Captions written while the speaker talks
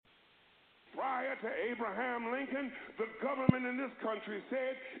Prior to Abraham Lincoln, the government in this country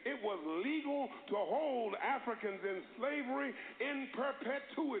said it was legal to hold Africans in slavery in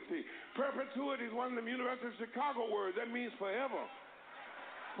perpetuity. Perpetuity is one of the University of Chicago words. That means forever.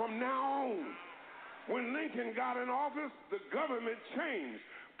 From now on. When Lincoln got in office, the government changed.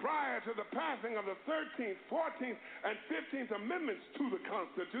 Prior to the passing of the 13th, 14th, and 15th Amendments to the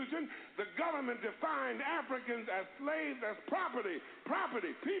Constitution, the government defined Africans as slaves, as property,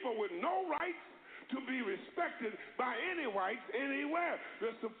 people with no rights to be respected by any whites anywhere.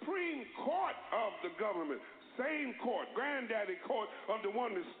 The Supreme Court of the government, same court, granddaddy court of the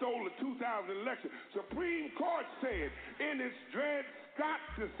one that stole the 2000 election, Supreme Court said in its Dred Scott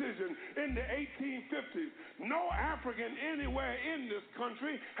decision in the 1850s, no African anywhere in this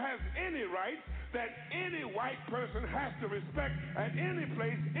country has any rights that any white person has to respect at any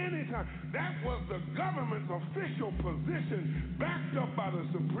place, anytime. That was the government's official position, backed up by the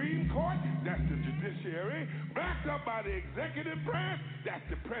Supreme Court, that's the judiciary, backed up by the executive branch, that's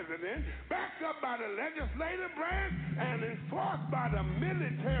the president, backed up by the legislative branch, and enforced by the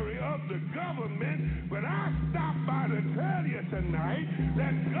military of the government. But I stopped by to tell you tonight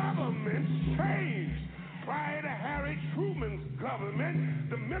that governments changed. Prior to Harry Truman's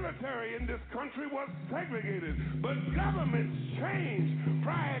government, the military in this country was segregated. But governments changed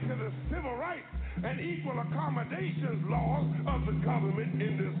prior to the civil rights and equal accommodations laws of the government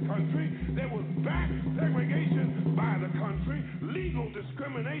in this country. There was back segregation by the country, legal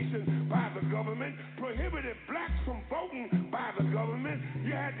discrimination by the government, prohibited blacks from voting by the government.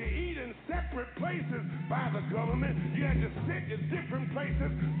 You had to eat in separate places by the government. You had to sit in different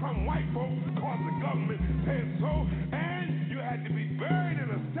places from white folks because the government said so. And you had to be buried in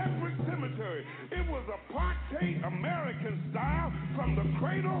a separate cemetery. It was apartheid American style from the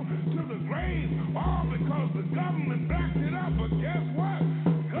cradle to the grave, all because the government backed it up. But guess what?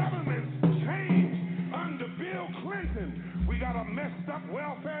 Governments changed under Bill Clinton. We got a messed up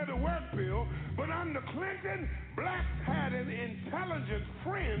welfare to work bill, but under Clinton, blacks had an intelligent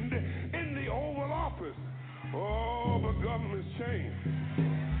friend in the Oval Office. Oh, but governments changed.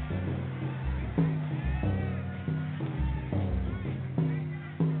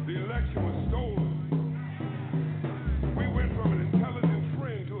 The election was stolen. We went from an intelligent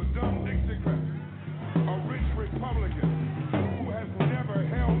friend to a dumb Dixiecrat, a rich Republican who has never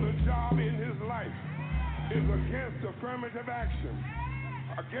held a job in his life, is against affirmative action,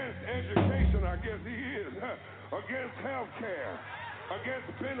 against education, I guess he is, against health care,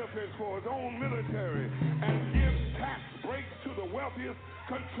 against benefits for his own military, and gives tax breaks to the wealthiest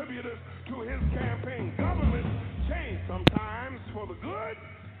contributors to his campaign. Governments change, sometimes for the good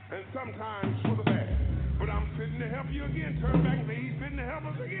and sometimes for the bad. But I'm fitting to help you again. Turn back and say, he's fitting to help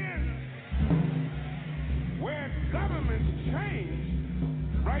us again. Where governments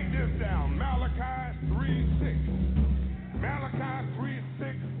change, write this down. Malachi 3:6. Malachi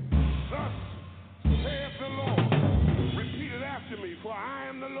 3:6. Thus saith the Lord. Repeat it after me. For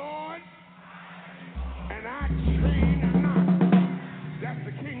I am the Lord, and I change not. That's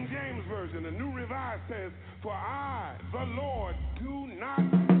the King James Version. The New Revised says, for I, the Lord, do not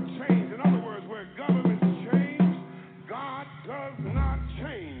change. In other words, where governments change, God does not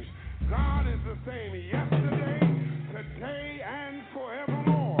change. God is the same yesterday, today, and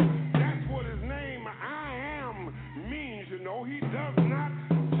forevermore. That's what his name, I am, means, you know. He does not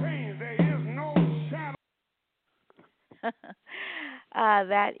change. There is no shadow.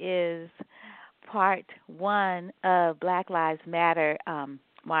 That is part one of Black Lives Matter,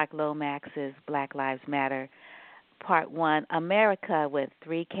 Mark Lomax's Black Lives Matter, part one, America with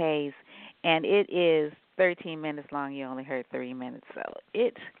 3 Ks, and it is 13 minutes long. You only heard 3 minutes, so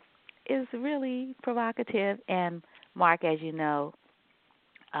it is really provocative, and Mark, as you know,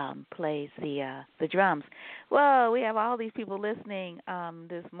 plays the drums. Well, we have all these people listening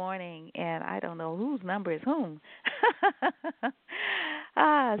this morning, and I don't know whose number is whom.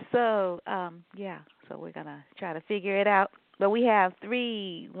 So we're going to try to figure it out. But we have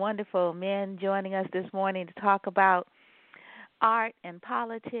 3 wonderful men joining us this morning to talk about art and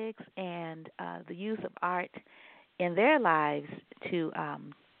politics and the use of art in their lives to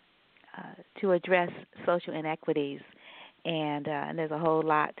address social inequities. And there's a whole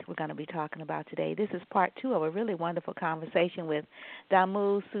lot we're going to be talking about today. This is part 2 of a really wonderful conversation with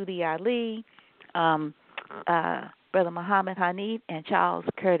Damu Sudi Ali, Brother Muhammad Hanif, and Charles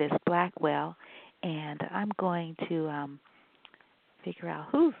Curtis Blackwell. And I'm going to figure out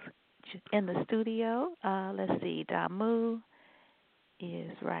who's in the studio. Let's see. Damu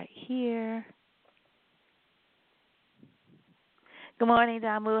is right here. Good morning,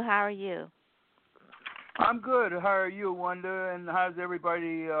 Damu. How are you? I'm good. How are you, Wanda? And how's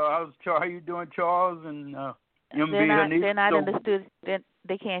everybody? How you doing, Charles? And MB Hanif? They're not in the studio.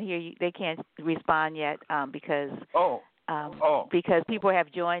 They can't hear you. They can't respond yet because because people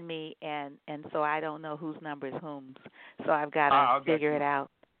have joined me, and so I don't know whose number is whom's. So I've got to figure it out.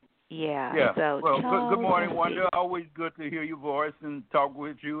 Yeah. So well, good morning, Wanda. Always good to hear your voice and talk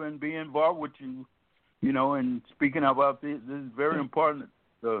with you and be involved with you. You know, and speaking about this very important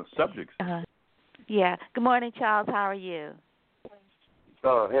subjects. Yeah. Good morning, Charles. How are you?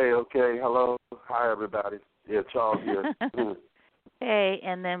 Oh, hey, okay. Hello. Hi, everybody. Yeah, Charles here. Hey,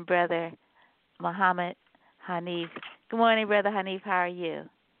 and then Brother Muhammad Hanif. Good morning, Brother Hanif. How are you?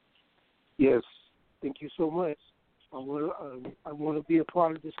 Yes. Thank you so much. I want to be a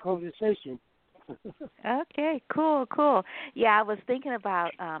part of this conversation. Okay, cool. Yeah, I was thinking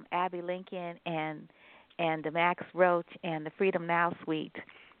about Abby Lincoln and the Max Roach and the Freedom Now Suite,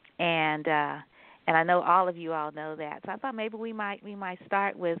 and I know all of you all know that. So I thought maybe we might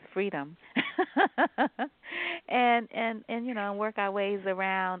start with freedom, and you know, work our ways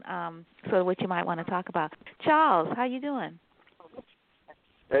around so what you might want to talk about. Charles, how you doing?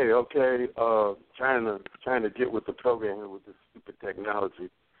 Hey, okay. Trying to get with the program with this stupid technology.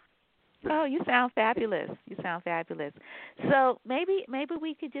 Oh, you sound fabulous. So maybe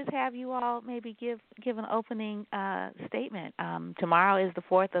we could just have you all maybe give an opening statement. Tomorrow is the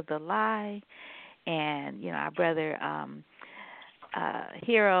 4th of July, and you know, our brother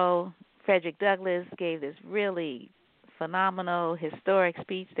hero Frederick Douglass gave this really phenomenal historic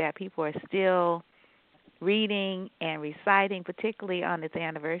speech that people are still reading and reciting, particularly on its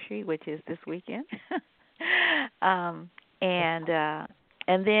anniversary, which is this weekend.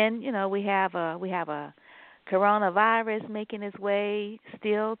 And then, you know, we have a coronavirus making its way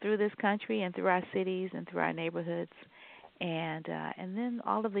still through this country and through our cities and through our neighborhoods, and then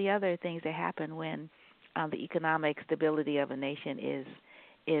all of the other things that happen when the economic stability of a nation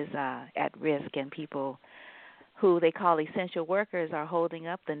is at risk, and people who they call essential workers are holding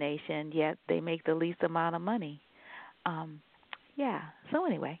up the nation, yet they make the least amount of money. So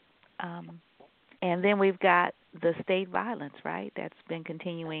anyway. And then we've got the state violence, right? That's been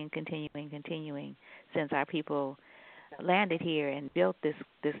continuing since our people landed here and built this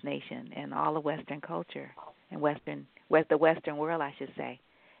nation, and all of Western culture and the Western world, I should say,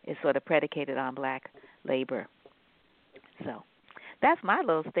 is sort of predicated on black labor. So that's my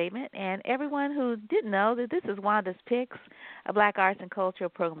little statement. And everyone who didn't know that this is Wanda's Picks, a black arts and cultural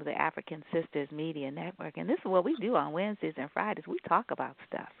program of the African Sisters Media Network. And this is what we do on Wednesdays and Fridays. We talk about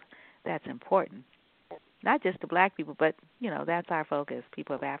stuff that's important, not just to black people, but, you know, that's our focus,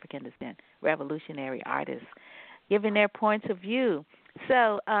 people of African descent, revolutionary artists, giving their points of view.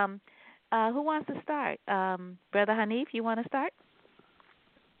 So who wants to start? Brother Hanif, you want to start?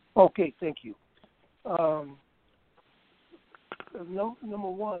 Okay, thank you. Number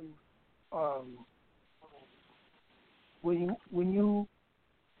one, when you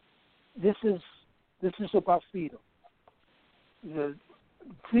this is about freedom. The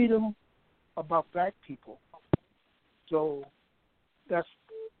freedom about black people. So that's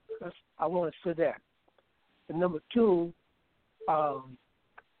I want to say that. And number two,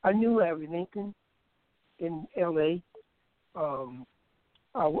 I knew Larry Lincoln in L.A. I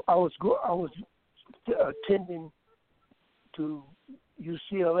was attending to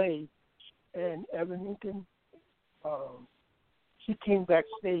UCLA, and Evan Lincoln, she came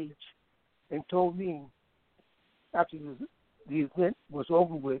backstage and told me after the event was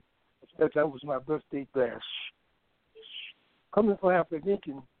over with that was my birthday bash. Coming from African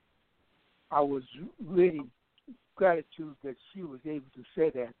Lincoln, I was really gratitude that she was able to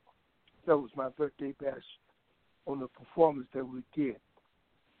say that was my birthday bash on the performance that we did.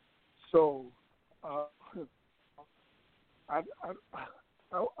 So I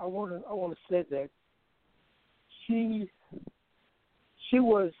want to say that she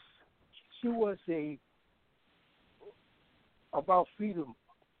was about freedom,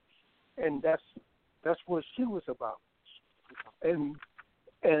 and that's what she was about, and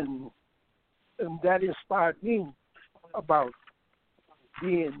that inspired me about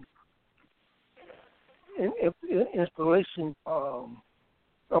being an inspiration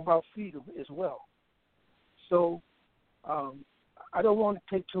about freedom as well. So I don't want to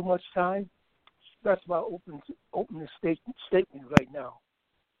take too much time. That's my opening statement right now.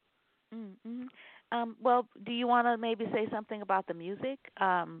 Mm-hmm. Well, do you want to maybe say something about the music?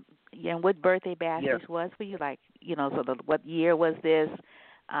 And what birthday bash this was for you? Like, you know, so what year was this?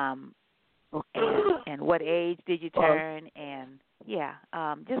 And what age did you turn? And Yeah.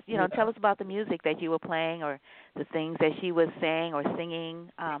 Just tell us about the music that you were playing, or the things that she was saying or singing.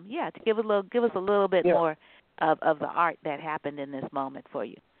 To give us a little bit more of the art that happened in this moment for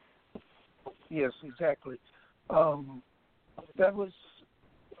you. Yes, exactly. That was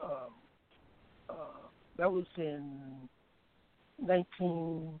in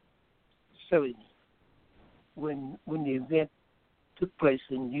 1970 when the event took place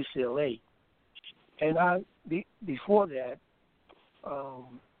in UCLA, and before that,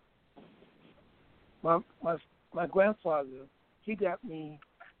 my grandfather, he got me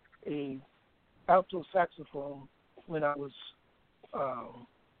a alto saxophone when I was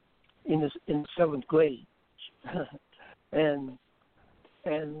in the 7th grade, and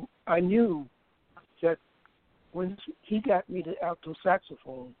I knew that when he got me the alto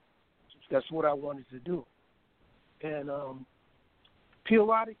saxophone, that's what I wanted to do. And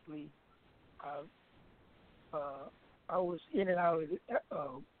periodically, I was in and out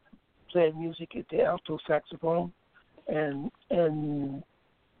of playing music at the alto saxophone, and then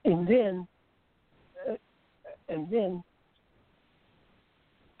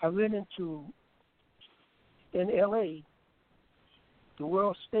I went into in LA, the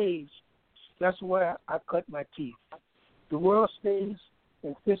World Stage. That's where I cut my teeth. The World Stage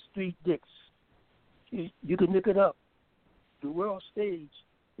in Fifth Street Dix. You can look it up. The World Stage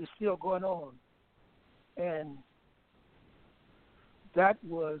is still going on, and that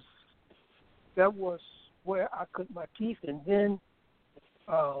was where I cut my teeth. And then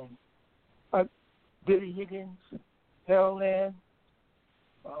Billy Higgins, Harold Land,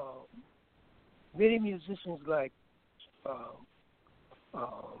 many musicians like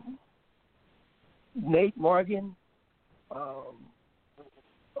Nate Morgan,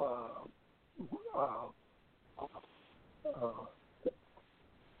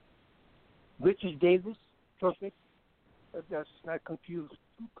 Richard Davis, perfect. That's not confused.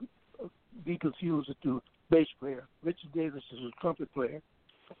 Be confused with the bass player. Richard Davis is a trumpet player,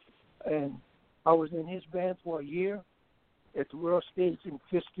 and I was in his band for a year at the World Stage in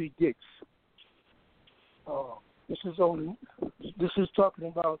Fifth Street Dix. This is talking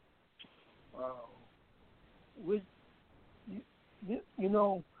about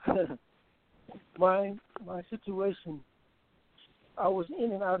my situation. I was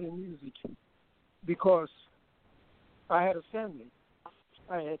in and out of music because I had a family.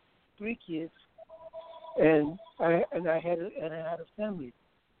 I had 3 kids, and I had a family,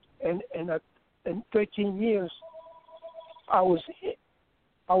 and in 13 years, I was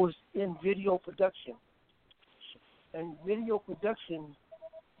in video production, and video production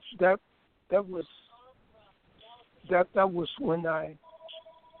that was when I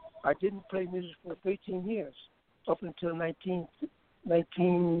didn't play music for 13 years up until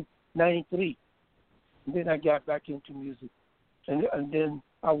 1993. And then I got back into music, and then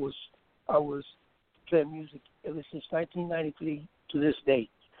I was playing music ever since 1993 to this day.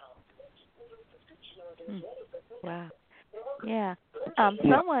 Wow. Yeah.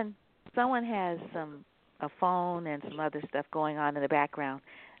 Someone has a phone and some other stuff going on in the background.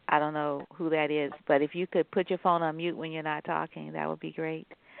 I don't know who that is, but if you could put your phone on mute when you're not talking, that would be great.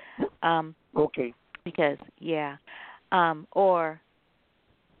 Okay. Because or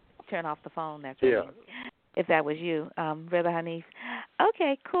turn off the phone. That's right. If that was you, Brother Hanif.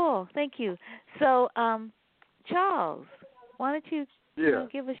 Okay, cool. Thank you. So, Charles, why don't you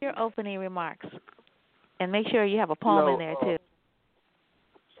give us your opening remarks, and make sure you have a poem in there too.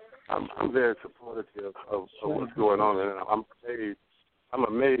 I'm very supportive of what's going on, and I'm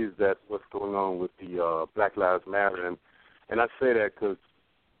amazed at what's going on with the Black Lives Matter, and I say that because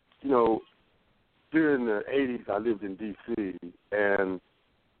during the 80s I lived in D.C. and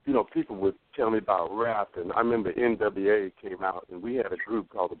people would tell me about rap, and I remember NWA came out, and we had a group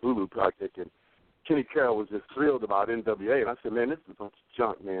called the Bulu Project, and Kenny Carroll was just thrilled about NWA, and I said, man, this is a bunch of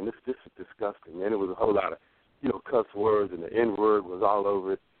junk, man. This is disgusting, man. It was a whole lot of, cuss words, and the N-word was all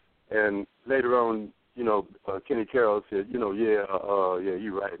over it. And later on, Kenny Carroll said, yeah,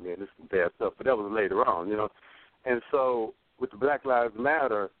 you're right, man. This is some bad stuff. But that was later on, And so with the Black Lives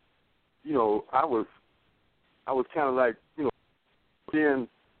Matter, I was kind of like, then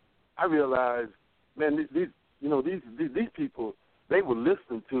I realized, man, these people, they were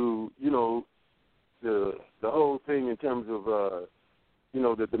listening to, the whole thing in terms of,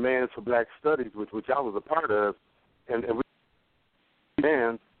 the demands for black studies, which I was a part of, and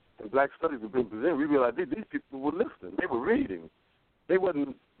black studies were being presented. We realized these people were listening. They were reading. They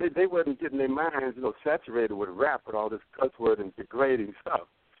wasn't getting their minds, saturated with rap and all this cuss word and degrading stuff.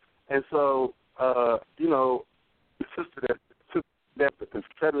 And so, the sister that took the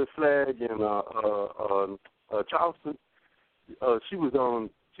Confederate flag in Charleston, she was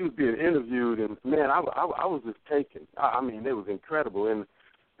being interviewed, and man, I was just taken. I mean, it was incredible. And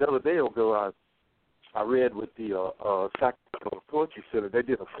the other day ago, I read with the Sacramento Poetry Center. They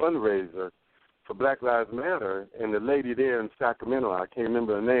did a fundraiser for Black Lives Matter, and the lady there in Sacramento, I can't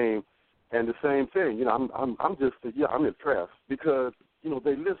remember her name, and the same thing. You know, I'm impressed because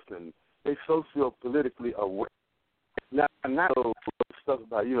they listen. They socio-politically aware. Not stuff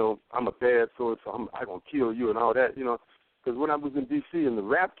about I'm a bad sort, so I'm gonna kill you and all that. Because when I was in D.C. and the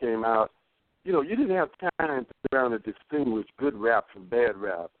rap came out, you didn't have time to sit around and distinguish good rap from bad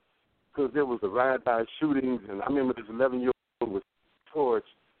rap. Because there was a drive-by shootings, and I remember this 11-year-old was torched,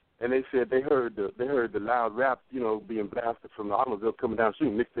 and they said they heard the loud rap, being blasted from the automobile coming down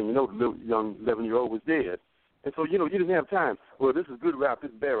shooting. Next thing you know, the little young 11-year-old was dead. And so, you didn't have time. Well, this is good rap,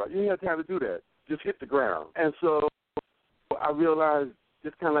 this is bad rap. You didn't have time to do that. Just hit the ground. And so I realized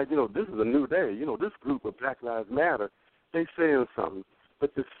just kind of like, this is a new day. This group of Black Lives Matter, they saying something.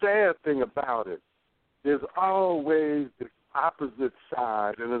 But the sad thing about it, there's always the opposite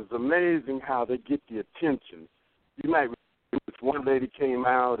side, and it's amazing how they get the attention. You might remember this one lady came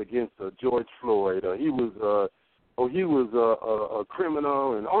out against George Floyd. He was a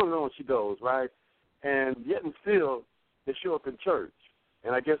criminal, and on she goes, right? And yet and still, they show up in church.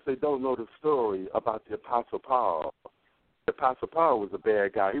 And I guess they don't know the story about the Apostle Paul. The Apostle Paul was a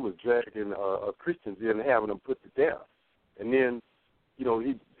bad guy. He was dragging Christians in and having them put to death. And then,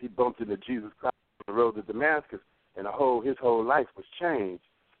 he bumped into Jesus Christ on the road to Damascus, and his whole life was changed.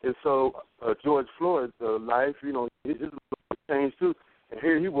 And so George Floyd's life, his life was changed too. And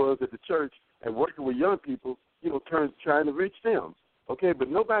here he was at the church and working with young people, trying to reach them. Okay, but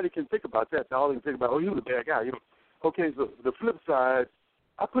nobody can think about that. All they can think about, he was a bad guy. Okay, so the flip side,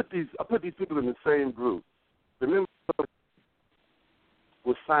 I put these people in the same group. Remember,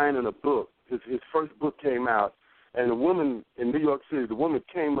 was signing a book. His first book came out, and a woman in New York City, the woman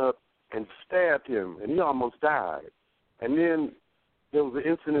came up and stabbed him, and he almost died. And then there was an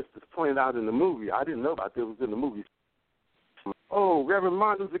incident that's pointed out in the movie. I didn't know about this. It was in the movie. Oh, Reverend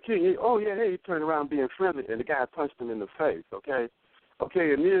Martin Luther King. He turned around being friendly, and the guy punched him in the face, okay?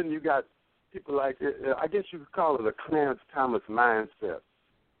 Okay, and then you got people like, I guess you could call it a Clarence Thomas mindset.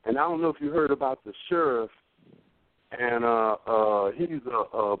 And I don't know if you heard about the sheriff, and he's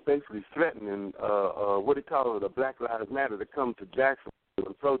basically threatening, what they call it, a Black Lives Matter to come to Jacksonville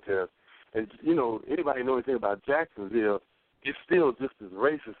and protest. And, anybody know anything about Jacksonville, it's still just as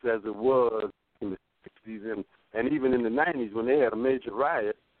racist as it was in the 60s and even in the 90s when they had a major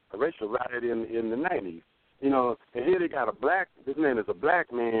riot, a racial riot in the 90s. And here they got this man is a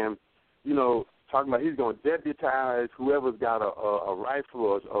black man, talking about he's going to deputize whoever's got a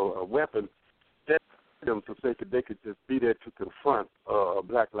rifle or a weapon, them so they could just be there to confront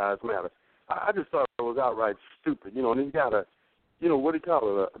Black Lives Matter. I just thought it was outright stupid, and he's got what do you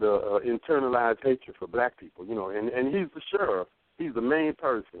call it, the internalized hatred for black people, and he's the sheriff. He's the main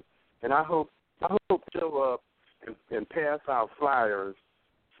person. And I hope show up and pass out flyers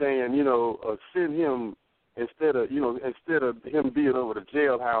saying, send him, instead of him being over the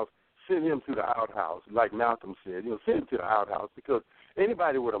jailhouse, send him to the outhouse, like Malcolm said. Send him to the outhouse, because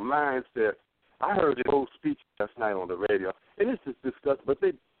anybody with a mindset, I heard his whole speech last night on the radio, and it's just disgusting, but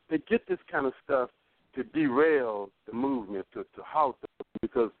they get this kind of stuff to derail the movement, to halt them,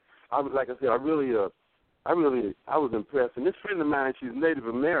 because I was impressed. And this friend of mine, she's Native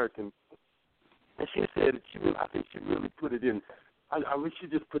American, and she said that I think she really put it in. I wish she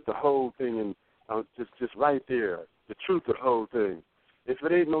just put the whole thing in, just right there, the truth of the whole thing. If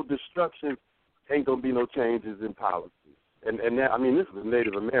it ain't no destruction, ain't gonna be no changes in policy. And that, this was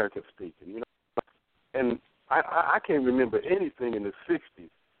Native American speaking, And I can't remember anything in the 60s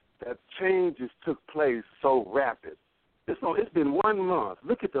that changes took place so rapid. It's been 1 month.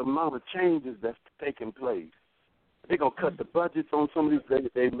 Look at the amount of changes that's taken place. They're going to cut the budgets on some of these.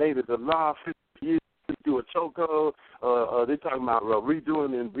 They made it a law 50 years to do a chokehold. They're talking about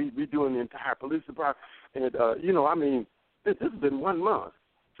redoing the entire police department. And, this has been 1 month.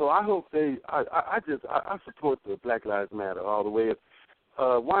 So I hope I support the Black Lives Matter all the way.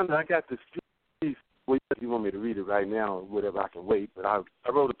 Wanda, I got this piece. Well, if you want me to read it right now or whatever, I can wait. But I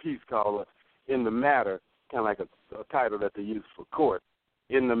wrote a piece called In the Matter, kind of like a title that they use for court,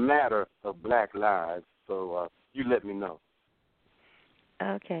 In the Matter of Black Lives. So you let me know.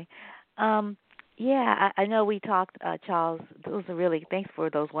 Okay. I know we talked, Charles, thanks for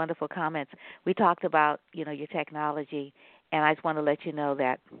those wonderful comments. We talked about, your technology, and I just want to let you know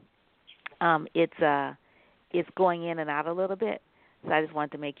that it's going in and out a little bit. So I just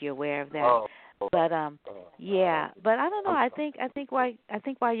wanted to make you aware of that. Oh. But yeah. But I don't know. I think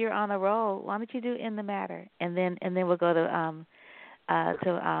while you're on a roll, why don't you do In the Matter, and then we'll go to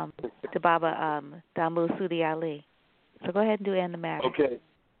Baba Damu Sudi Ali. So go ahead and do In the Matter. Okay.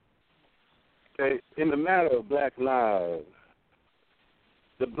 In the matter of Black lives,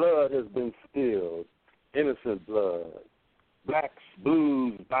 the blood has been spilled, innocent blood, Black's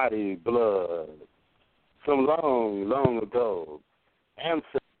blues body blood, from long, long ago,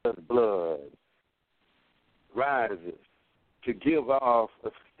 ancestors' blood rises to give off a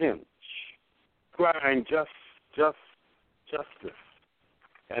stench, crying justice,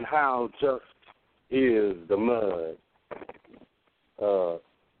 and how just is the mud.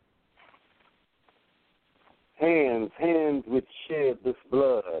 Hands which shed this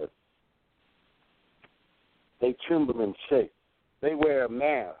blood, they tremble and shake. They wear a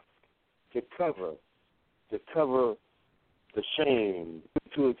mask to cover the shame,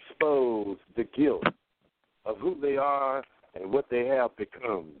 to expose the guilt of who they are and what they have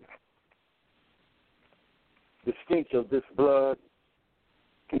become. The stench of this blood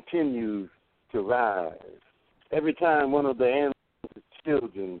continues to rise every time one of the ancestors'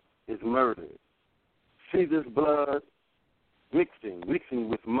 children is murdered. See this blood mixing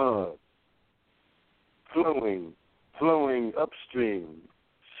with mud, flowing upstream,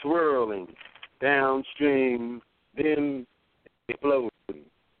 swirling downstream, then exploding.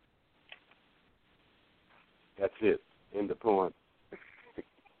 That's it. End the poem.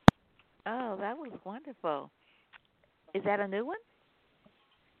 Oh, that was wonderful. Is that a new one?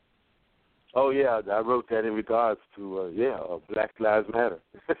 Oh yeah, I wrote that in regards to Black Lives Matter.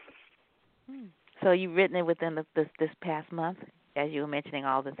 So you've written it within this past month, as you were mentioning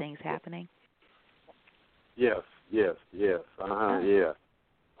all the things happening? Yes. Yeah. Wonderful.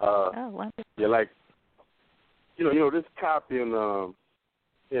 Yeah, like this cop in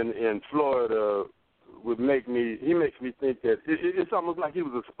Florida makes me think that it's almost like he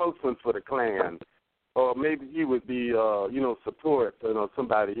was a spokesman for the Klan, or maybe he would be support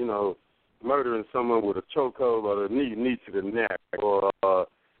somebody murdering someone with a chokehold or a knee to the neck, or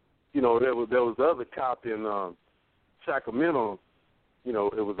there was the other cop in Sacramento. It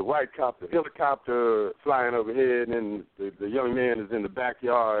was a white cop, the helicopter flying overhead, and then the young man is in the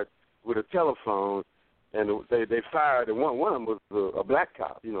backyard with a telephone, and they fired, and one of them was a black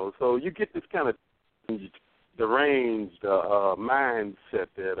cop. So you get this kind of deranged mindset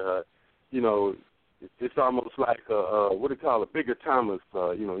that it's almost like what do you call it, Bigger Thomas.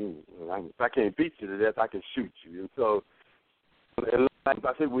 If I can't beat you to death, I can shoot you. And so, and like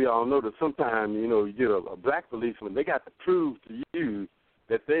I think we all know that sometimes you get a black policeman, they got to prove to you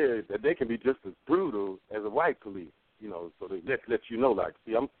that they can be just as brutal as a white police. So they let you know, like,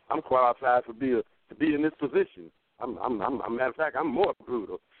 see, I'm qualified to be in this position. Matter of fact, I'm more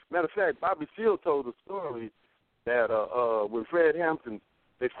brutal. Matter of fact, Bobby Seale told a story that when Fred Hampton,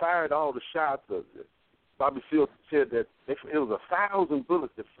 they fired all the shots. Bobby Seale said that it was 1,000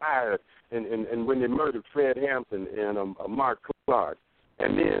 bullets that fired, and when they murdered Fred Hampton and Mark Clark,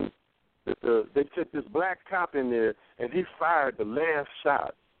 and then they took this black cop in there, and he fired the last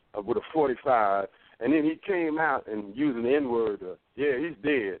shot with a .45, and then he came out and using the N-word, he's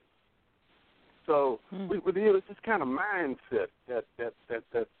dead. So it's this kind of mindset that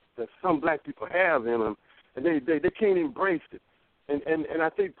some black people have in them, and they can't embrace it. And I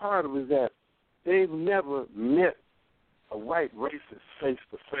think part of it is that they've never met a white racist face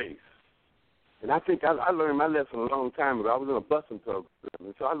to face. And I think I learned my lesson a long time ago. I was in a busing program,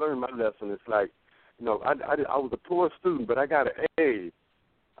 and so I learned my lesson. It's like, I was a poor student, but I got an A.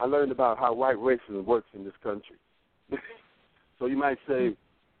 I learned about how white racism works in this country. So you might say,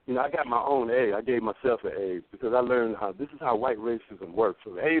 I got my own A. I gave myself an A because I learned this is how white racism works,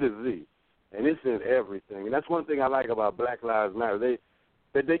 from A to Z. And it's in everything. And that's one thing I like about Black Lives Matter.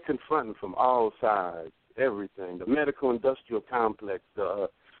 They confronting from all sides, everything. The medical industrial complex, the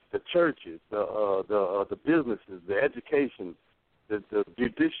churches, the businesses, the education, the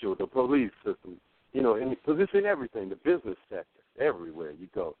judicial, the police system, because it's in everything, the business sector, everywhere you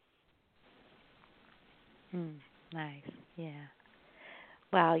go. Nice, yeah.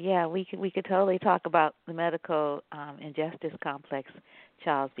 Wow, yeah, we could totally talk about the medical injustice complex,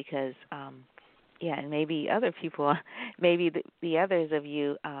 Charles, because and maybe other people, maybe the others of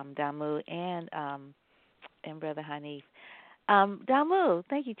you, Damu and Brother Hanif. Damu,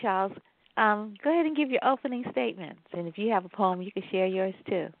 thank you, Charles. Go ahead and give your opening statements, and if you have a poem, you can share yours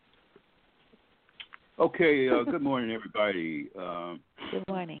too. Okay, good morning, everybody. Good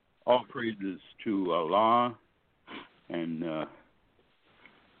morning. All praises to Allah, and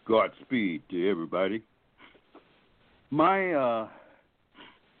Godspeed to everybody. My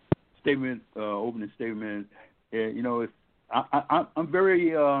statement, opening statement. I'm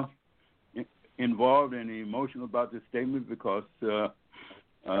very involved and emotional about this statement because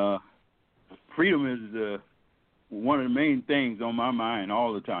freedom is one of the main things on my mind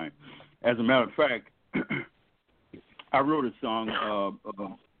all the time. As a matter of fact, I wrote a song.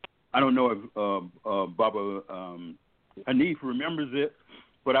 I don't know if Baba Hanif remembers it,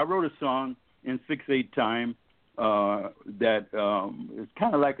 but I wrote a song in 6/8 time that is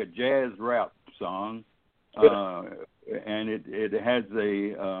kind of like a jazz rap song, and it has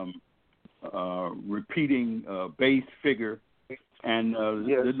a repeating bass figure, and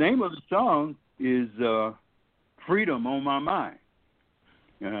the name of the song is "Freedom on My Mind."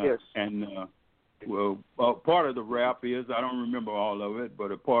 And part of the rap is, I don't remember all of it,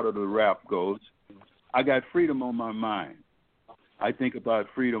 but a part of the rap goes, I got freedom on my mind. I think about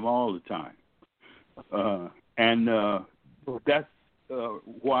freedom all the time. And that's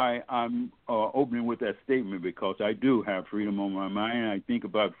why I'm opening with that statement, because I do have freedom on my mind, and I think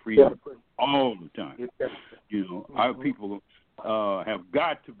about freedom all the time. You know, our people have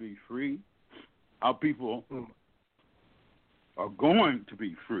got to be free. Our people are going to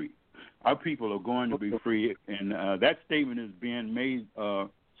be free. Our people are going to be free, and that statement is being made so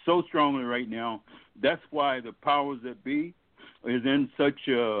strongly right now. That's why the powers that be is in such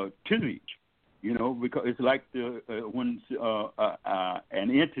tillage, you know, because it's like when an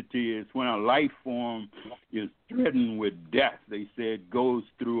entity is, when a life form is threatened with death, they say it goes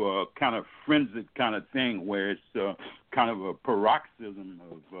through a kind of frenzied kind of thing where it's kind of a paroxysm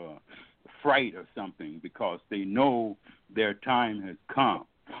of fright or something, because they know their time has come.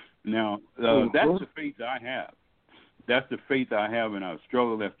 Now, that's the faith I have. That's the faith I have in our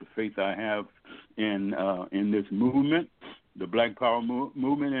struggle. That's the faith I have in this movement, the Black Power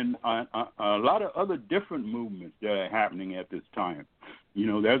movement, and a lot of other different movements that are happening at this time. You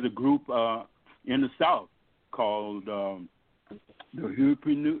know, there's a group in the South called the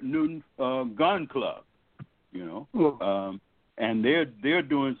European Gun Club, you know, and they're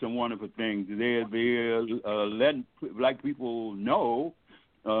doing some wonderful things. They're letting black people know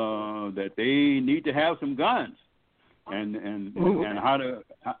that they need to have some guns, and how to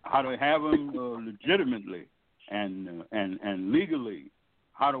have them legitimately and legally,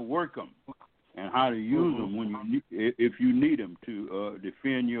 how to work them and how to use them when if you need them to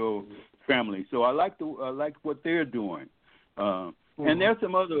defend your family. So I like what they're doing. And there's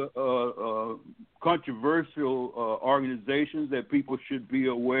some other controversial organizations that people should be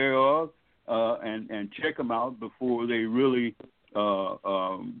aware of and check them out before they really,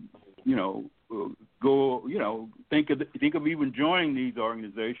 go, think of even joining these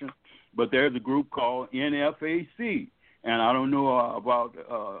organizations. But there's a group called NFAC, and I don't know about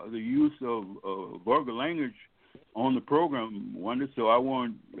the use of vulgar language on the program, Wanda, so I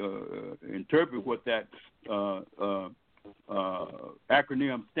won't interpret what that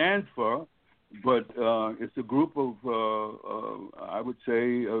acronym stands for, but it's a group of, I would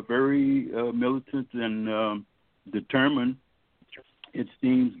say, very militant and determined, it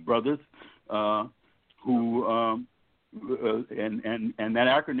seems, brothers who, and that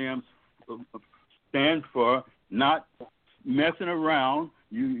acronym stands for not messing around.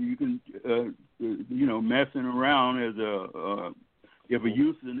 You can, messing around is a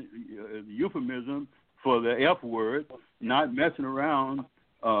euphemism for the F word, not messing around,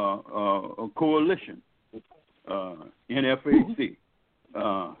 a coalition, NFAC.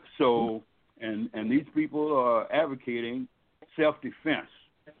 So, and these people are advocating self-defense.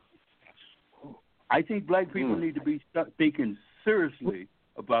 I think black people need to be thinking seriously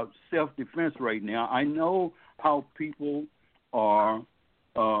about self-defense right now. I know how people are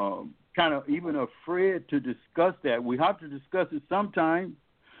kind of even afraid to discuss that. We have to discuss it sometime,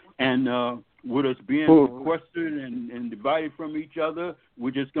 and with us being sequestered and divided from each other,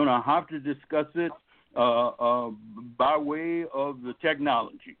 we're just going to have to discuss it by way of the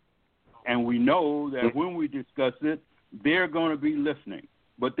technology. And we know that when we discuss it, they're going to be listening,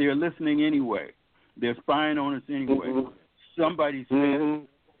 but they're listening anyway. They're spying on us anyway. Somebody said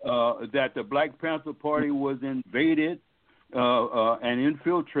that the Black Panther Party was invaded and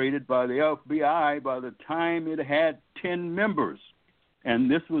infiltrated by the FBI by the time it had 10 members.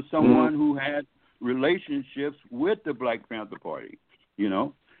 And this was someone who had relationships with the Black Panther Party,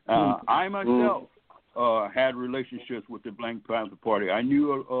 I myself had relationships with the Black Panther Party. I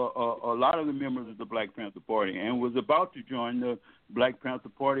knew a lot of the members of the Black Panther Party and was about to join the Black Panther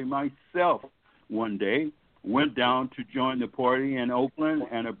Party myself one day. Went down to join the party in Oakland,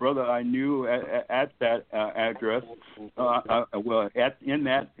 and a brother I knew at that address, in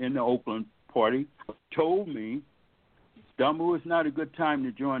the Oakland party, told me Damu, it's not a good time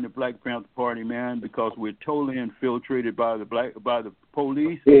to join the Black Panther Party, man, because we're totally infiltrated by the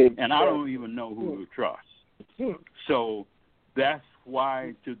police, and I don't even know who to trust. So that's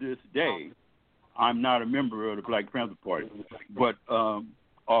why, to this day, I'm not a member of the Black Panther Party, but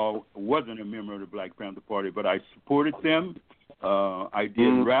wasn't a member of the Black Panther Party, but I supported them. I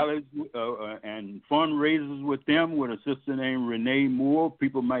did rallies and fundraisers with them with a sister named Renee Moore.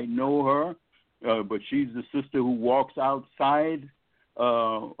 People might know her, but she's the sister who walks outside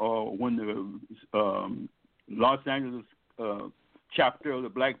when the Los Angeles chapter of the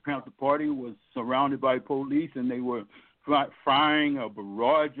Black Panther Party was surrounded by police, and they were firing a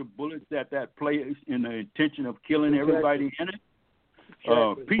barrage of bullets at that place in the intention of killing everybody in it.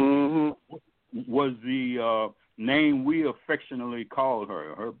 Peace was the name we affectionately called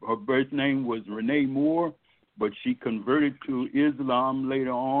her. Her birth name was Renee Moore, but she converted to Islam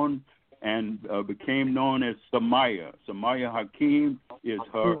later on and became known as Samaya. Samaya Hakim is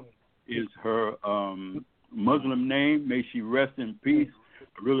her Muslim name. May she rest in peace.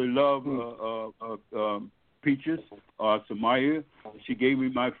 I really love Peaches, Samaya. She gave me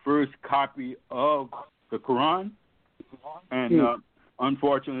my first copy of the Quran, and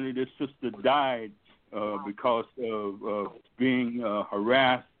unfortunately, this sister died because of being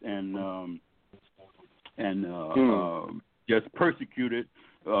harassed and just persecuted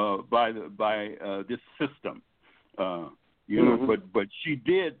by this system. You know, but she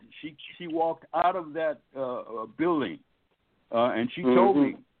walked out of that building, and she told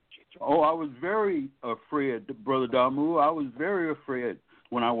me, "Oh, I was very afraid, Brother Damu. I was very afraid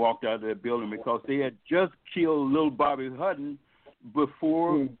when I walked out of that building because they had just killed little Bobby Hutton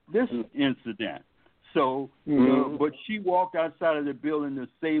before this incident. So, but she walked outside of the building to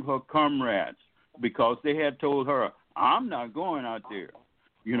save her comrades because they had told her, I'm not going out there.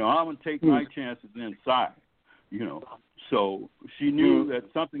 You know, I'm going to take my chances inside, you know. So she knew that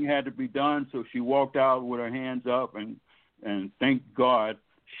something had to be done, so she walked out with her hands up, and thank God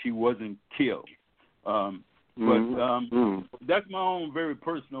she wasn't killed. But that's my own very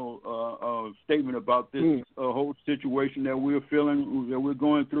personal statement about this whole situation that we're feeling, that we're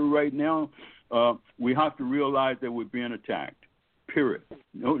going through right now. We have to realize that we're being attacked. Period.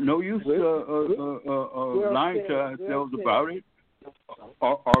 No use lying to ourselves about it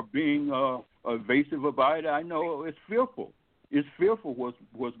or being evasive about it. I know it's fearful. It's fearful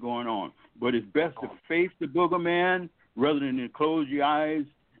what's going on. But it's best to face the boogeyman rather than to close your eyes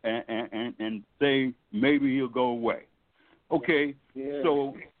and say maybe he'll go away. Okay,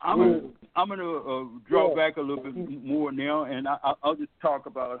 so I'm gonna draw back a little bit more now, and I'll just talk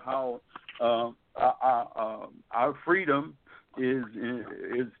about how our freedom is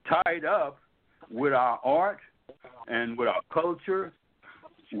tied up with our art and with our culture,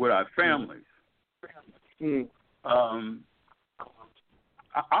 with our families.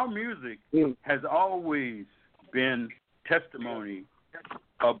 Our music has always been testimony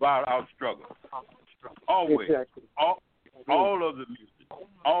about our struggles. Always. Exactly. All of the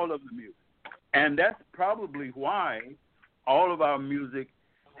music. And that's probably why all of our music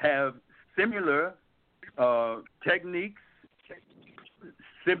have similar techniques,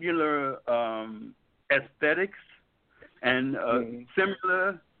 similar aesthetics, and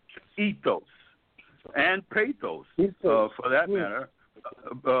similar ethos and pathos, for that matter,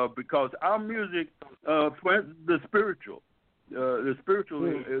 because our music, for the spiritual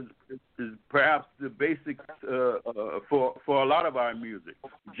is perhaps the basics for a lot of our music.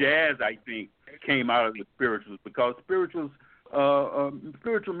 Jazz, I think, came out of the spirituals because spiritual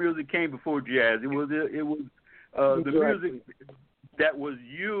music came before jazz. It was the music that was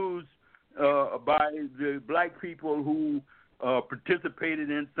used by the black people who participated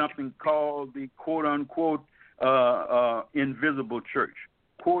in something called the quote unquote invisible church.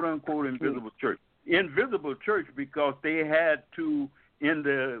 Quote unquote invisible church. Invisible church because they had to, in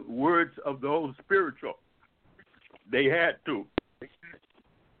the words of those spiritual, they had to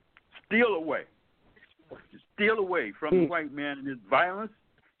steal away from the white man and his violence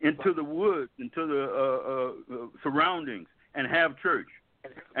into the woods, into the surroundings, and have church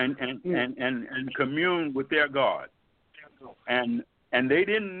and commune with their God. And they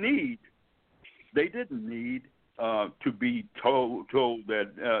didn't need to be told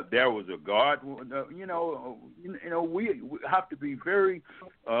that there was a God. You know, we have to be very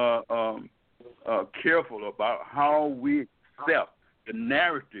careful about how we accept the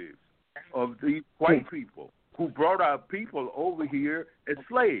narratives of these white people who brought our people over here as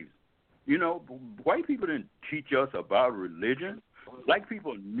slaves. You know, white people didn't teach us about religion. Black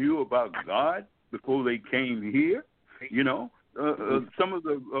people knew about God before they came here. You know, some of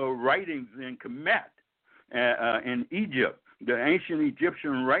the writings in Kemet in Egypt. The ancient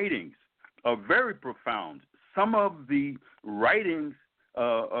Egyptian writings are very profound. Some of the writings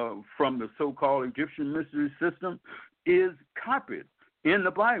from the so-called Egyptian mystery system is copied in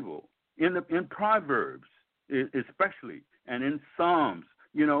the Bible, in Proverbs especially, and in Psalms.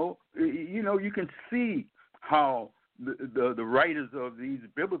 You can see how the writers of these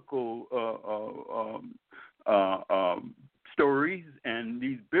biblical stories and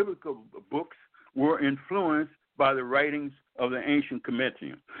these biblical books were influenced by the writings of the ancient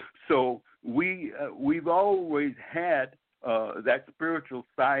Kemetic. So we've always had that spiritual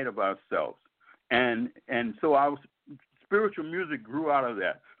side of ourselves, and so our spiritual music grew out of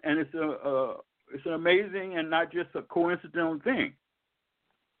that, and it's an amazing and not just a coincidental thing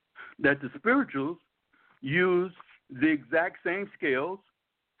that the spirituals use the exact same scales,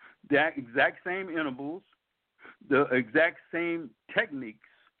 the exact same intervals, the exact same techniques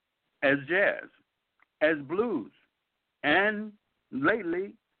as jazz, as blues, and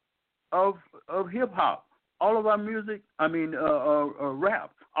lately of hip hop. All of our music,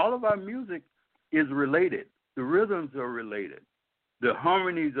 rap, all of our music is related. The rhythms are related. The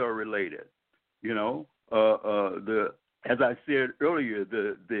harmonies are related. As I said earlier,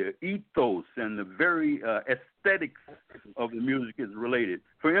 the ethos and the very aesthetics of the music is related.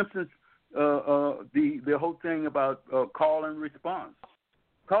 For instance, the whole thing about call and response.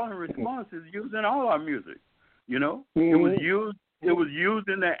 Call and response is used in all our music. It was used. It was used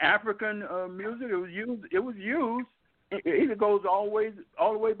in the African music. It was used. It goes all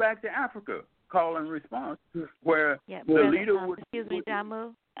the way back to Africa. Call and response, where the leader would. Excuse me,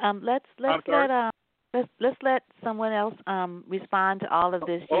 Damu. Let's let someone else respond to all of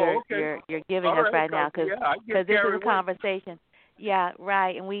this you're giving us right now, because this is a conversation. Yeah,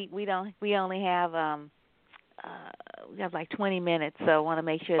 right. And we only have we have like 20 minutes, so I want to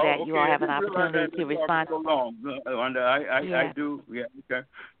make sure that you all have an opportunity to respond. So long, Wanda. I do. Yeah. Okay.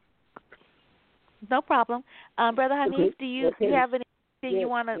 No problem, Brother Hanif. Do you have anything you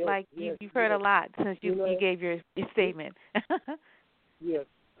want to You've heard a lot since you gave your statement. Yes.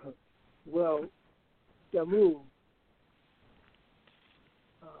 Well, Damu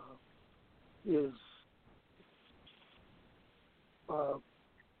is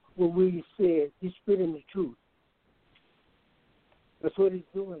when we said he's spitting the truth. That's what he's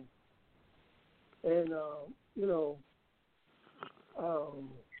doing. And,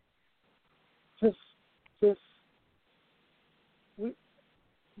 since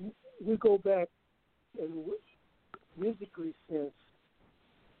we go back and musically since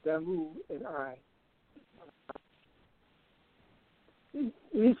Damu and I, at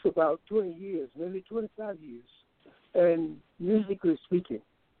least about 20 years, maybe 25 years, and musically speaking.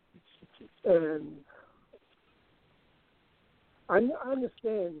 And I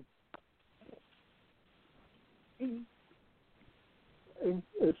understand he, and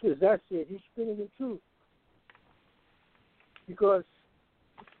as I said, he's spinning the truth. Because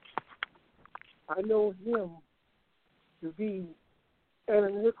I know him to be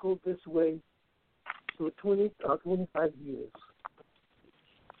analytical this way for 20 or 25 years.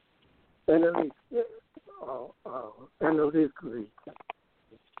 Analytically.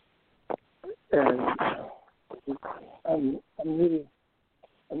 And I'm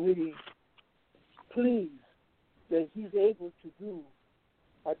really pleased that he's able to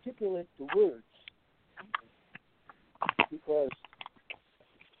articulate the words, because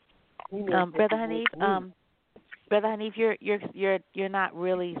Brother Hanif, you're not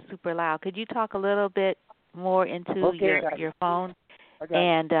really super loud. Could you talk a little bit more into your phone? I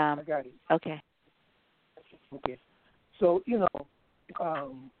got it. Okay. Okay. So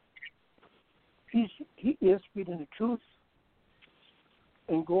he is speaking the truth,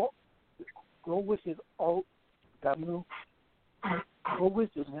 and go with it all, Damu. Go with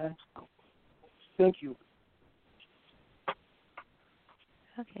it, man. Thank you.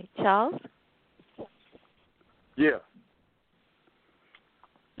 Okay, Charles. Yeah.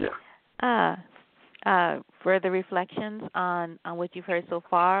 Further reflections on what you've heard so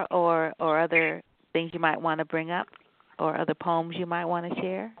far, or other things you might want to bring up, or other poems you might want to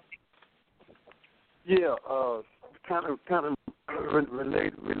share? Yeah, kind of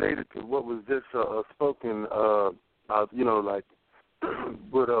related to what was just spoken about, like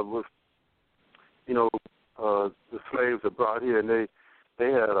with the slaves are brought here, and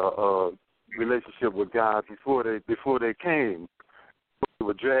they had a relationship with God before they came. They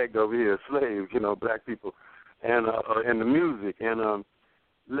were dragged over here as slaves, black people, and the music. And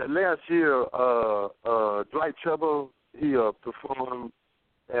last year, Dwight Trouble, he performed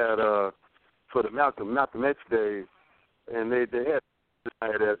at for the Malcolm X Day, and they had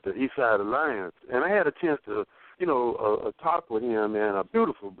at the Eastside Alliance, and I had a chance to, talk with him, and a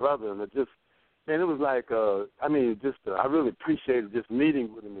beautiful brother, and it was like, I really appreciated just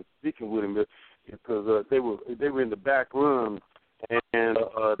meeting with him and speaking with him because they were in the back room, and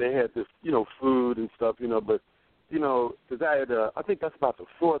they had this, food and stuff, but, because I think that's about the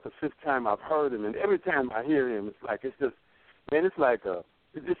fourth or fifth time I've heard him, and every time I hear him, it's like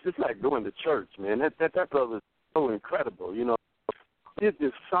going to church, man. That brother is so incredible, He did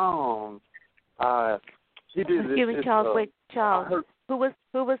this song. He did. Excuse me, Charles. Wait, Charles. Who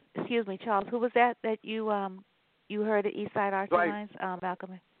was? Excuse me, Charles. Who was that you heard at Eastside Arts Alliance,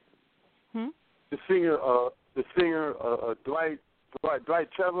 Malcolm? The singer, Dwight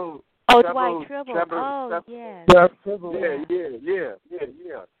Trevor. Oh, Dwight Trevor. Oh, yes. Yeah.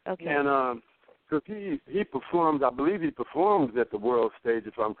 Okay. And because he performs, I believe he performs at the world stage,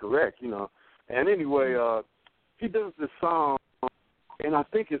 if I'm correct, And anyway, he does this song, and I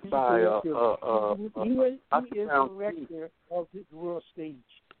think it's by he is the director of the world stage.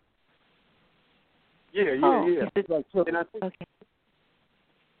 Yeah. And I think okay.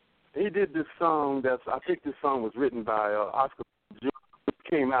 He did this song I think this song was written by Oscar Jr. It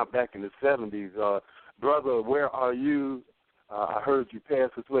came out back in the 70s. Brother, Where Are You? I Heard You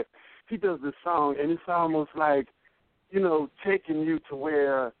Pass This Way. He does this song, and it's almost like, taking you to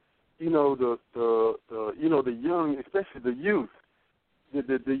where, the young, especially the youth,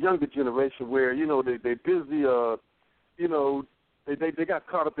 the younger generation, where they busy, they got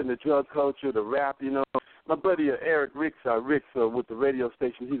caught up in the drug culture, the rap, My buddy Eric Ricks with the radio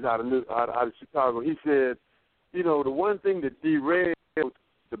station, he's out of Chicago. He said, the one thing that derailed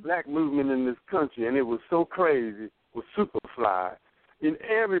the black movement in this country, and it was so crazy, was Superfly. And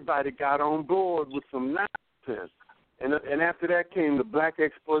everybody got on board with some nonsense. And after that came the black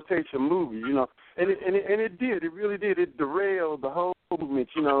exploitation movie, and it did. It really did. It derailed the whole movement,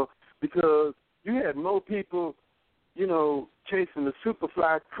 because you had more people, chasing the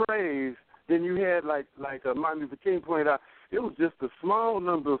Superfly craze than you had, like Martin Luther King pointed out. It was just a small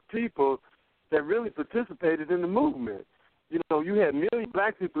number of people that really participated in the movement. You had millions of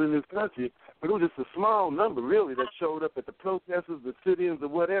black people in this country, but it was just a small number, really, that showed up at the protests, the sit-ins, or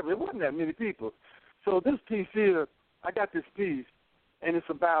whatever. It wasn't that many people. So this piece here, I got this piece, and it's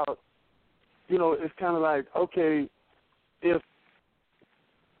about, it's kind of like, okay, if,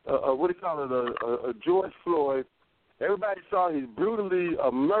 George Floyd, everybody saw he's brutally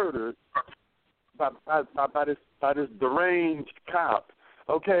murdered by this deranged cop,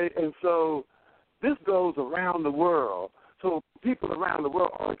 okay? And so this goes around the world. So people around the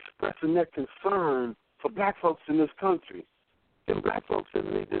world are expressing their concern for black folks in this country. And black folks in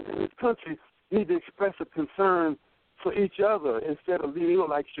this country need to express a concern for each other instead of,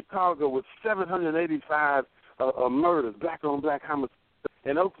 like Chicago with 785 murders, black-on-black homicides.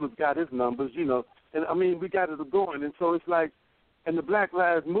 And Oakland's got his numbers, And, we got it going. And so it's like, and the Black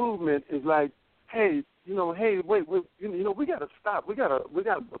Lives Movement is like, hey, wait, we got to stop. We got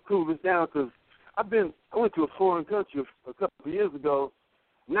to cool this down because I went to a foreign country a couple of years ago,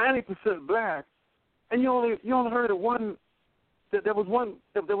 90% black, and you only heard of one. There was one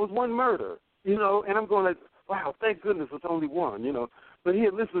murder, and I'm going like, wow, thank goodness it's only one, But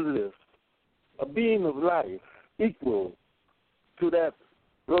here, listen to this: a beam of light equal to that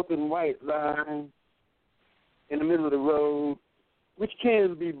broken white line in the middle of the road, which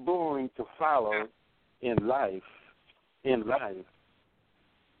can be boring to follow in life.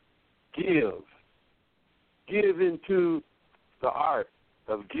 Give into the art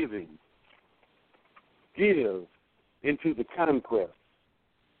of giving. Give into the conquest.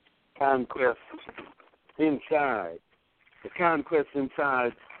 Conquest inside. The conquest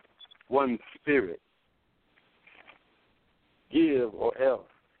inside one spirit. Give or else.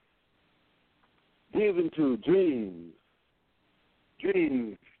 Give into dreams.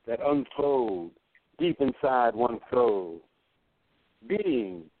 Dreams that unfold deep inside one's soul.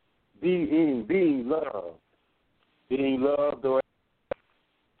 Being love. Being loved or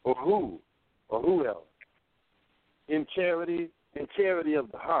who else? In charity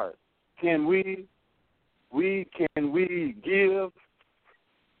of the heart. Can we give?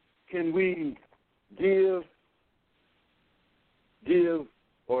 Can we give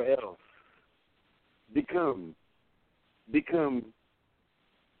or else? Become,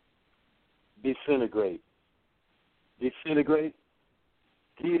 disintegrate,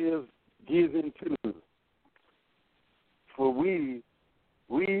 give into. For we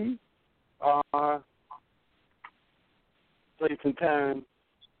are, place and time,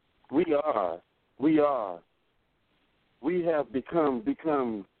 we have become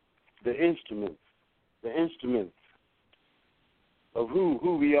the instruments of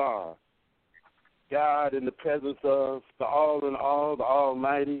who we are. God in the presence of the all in all, the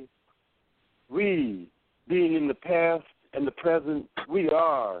Almighty. We, being in the past and the present, we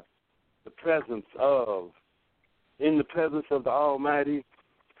are the presence of. In the presence of the Almighty,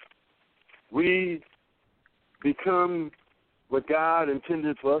 we become what God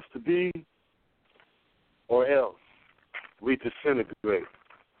intended for us to be, or else we disintegrate.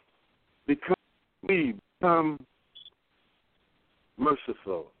 Because we become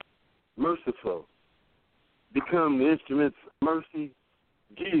merciful, become the instruments of mercy,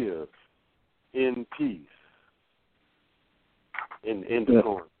 give in peace. In the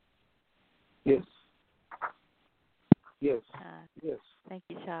corn. Yes. Yes. Yes. Thank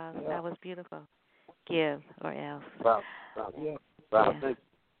you, Charles. Yeah. That was beautiful. Give or else. Wow. Yeah. Wow. Thank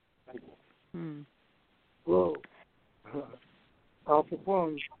you. Whoa. I'll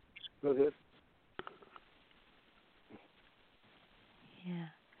perform with it. Yeah.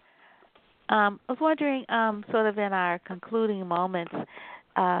 I was wondering, sort of in our concluding moments,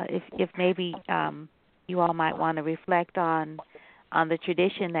 if maybe you all might want to reflect on the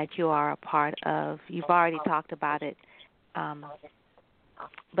tradition that you are a part of. You've already talked about it,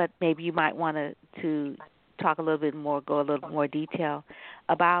 but maybe you might want to talk a little bit more, go a little more detail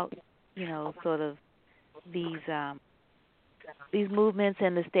about, sort of these movements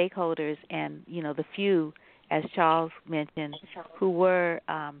and the stakeholders and, the few, as Charles mentioned, who were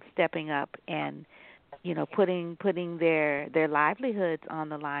stepping up and, putting their livelihoods on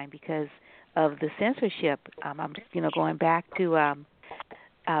the line because of the censorship. I'm just, going back to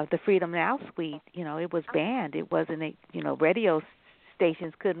the Freedom Now suite. It was banned. It wasn't, radio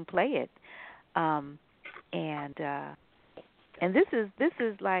stations couldn't play it. And this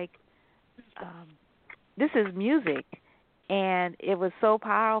is like this is music, and it was so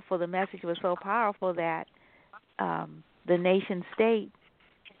powerful. The message was so powerful that the nation state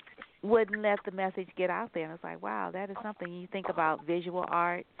wouldn't let the message get out there. And it's like, wow, that is something. You think about visual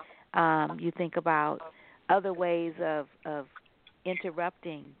art. You think about other ways of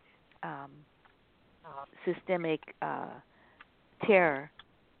interrupting systemic terror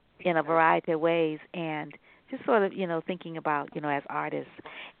in a variety of ways, and just sort of, thinking about, as artists.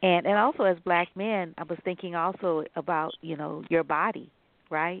 And also as black men, I was thinking also about, your body,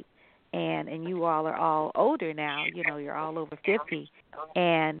 right? And you all are all older now, you're all over 50,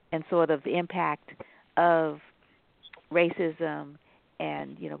 and sort of the impact of racism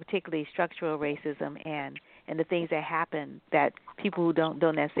and, particularly structural racism and the things that happen that people who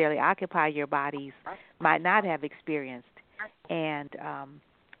don't necessarily occupy your bodies might not have experienced, and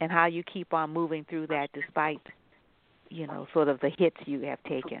how you keep on moving through that despite, sort of the hits you have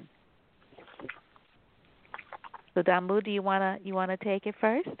taken. So Damu, do you wanna take it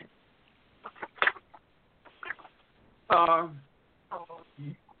first?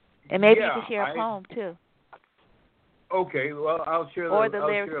 And maybe you can share a poem too. Okay, well, I'll share or the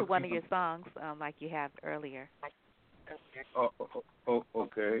lyrics to one of your songs, like you have earlier.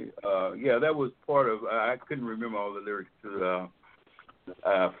 Okay. Yeah, that was part of. I couldn't remember all the lyrics to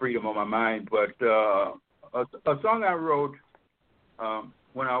 "Freedom on My Mind," but a song I wrote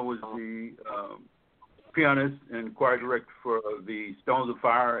when I was the pianist and choir director for the Stones of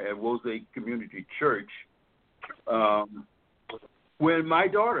Fire at Wosay Community Church. When my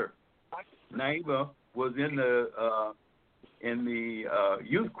daughter Naiva was in the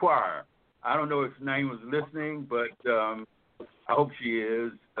youth choir. I don't know if Naima was listening, but I hope she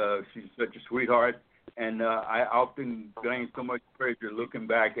is. She's such a sweetheart, and I often gain so much pleasure looking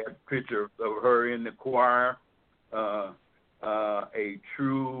back at a picture of her in the choir, a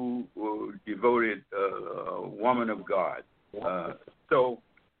true devoted woman of God.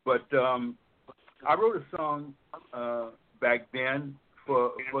 But I wrote a song back then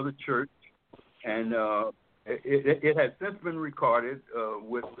for the church, and it has since been recorded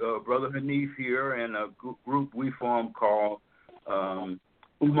with Brother Hanif here and a group we formed called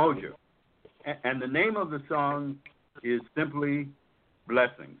Umoja. And the name of the song is simply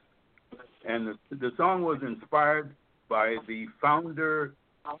Blessings. And the song was inspired by the founder,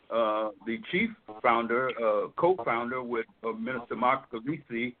 the chief founder, co-founder with Minister Mark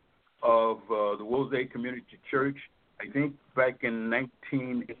Kalisi of the Wosay Community Church, I think back in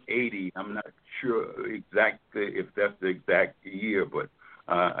 1980. I'm not sure exactly if that's the exact year, but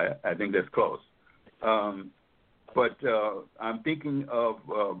I think that's close. But I'm thinking of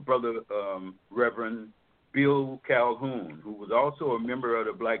Brother Reverend Bill Calhoun, who was also a member of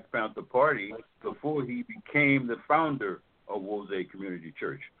the Black Panther Party before he became the founder of Wosay Community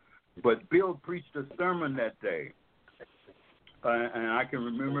Church. But Bill preached a sermon that day, and I can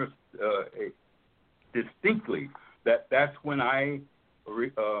remember distinctly That's when I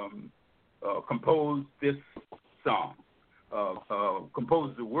composed this song.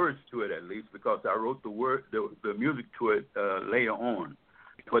 Composed the words to it, at least, because I wrote the music to it later on.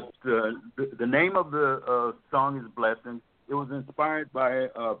 But the name of the song is Blessings. It was inspired by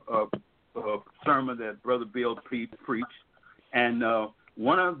a sermon that Brother Bill preached, and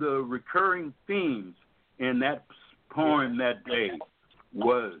one of the recurring themes in that poem that day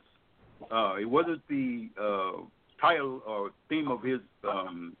was it wasn't the title or theme of his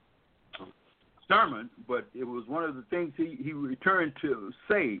sermon, but it was one of the things he returned to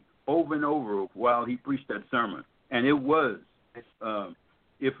say over and over while he preached that sermon. And it was,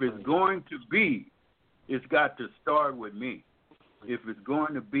 if it's going to be, it's got to start with me. If it's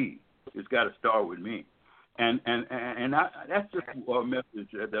going to be, it's got to start with me. And that's just a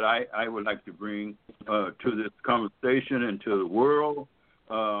message that I would like to bring to this conversation and to the world,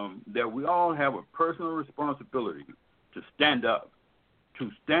 that we all have a personal responsibility to stand up,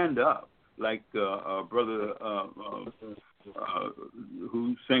 like brother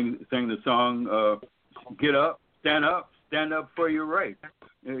who sang the song, get up, stand up for your right.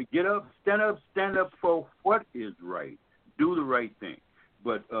 Get up, stand up for what is right. Do the right thing.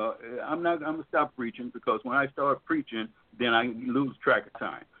 But I'm gonna stop preaching, because when I start preaching, then I lose track of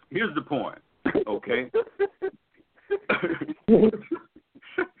time. Here's the point, okay?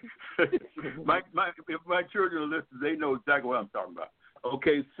 If my children listen, they know exactly what I'm talking about.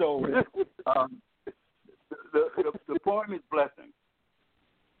 Okay, so the poem is Blessing,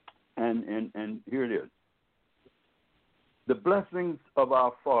 and here it is. The blessings of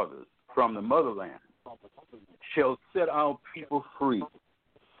our fathers from the motherland shall set our people free.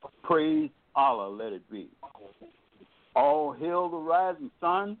 Praise Allah, let it be. All hail the rising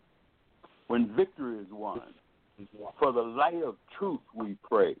sun when victory is won. For the light of truth we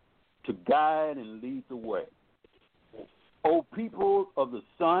pray, to guide and lead the way. O people of the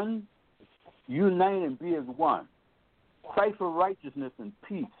sun, unite and be as one. Fight for righteousness and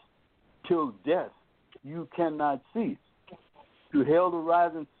peace, till death you cannot cease. To hail the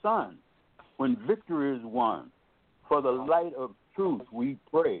rising sun when victory is won. For the light of truth we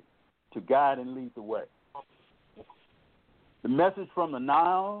pray, to guide and lead the way. The message from the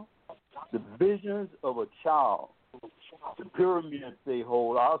Nile, the visions of a child, the pyramids they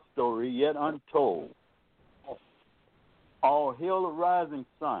hold, our story yet untold. All hail the rising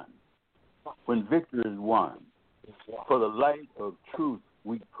sun when victory is won. For the light of truth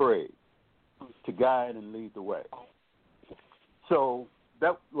we pray, to guide and lead the way. So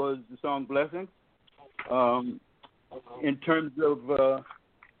that was the song Blessings. In terms of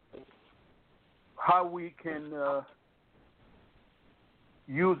how we can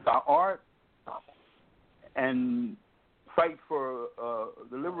use our art and fight for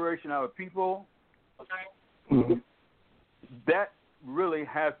the liberation of our people, that really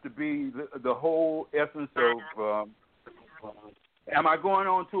has to be the whole essence of. Am I going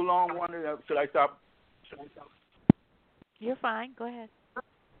on too long, Wanda? Should I stop? You're fine. Go ahead.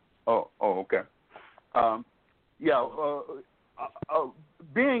 Oh, okay.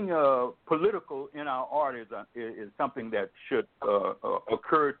 Being political in our art is something that should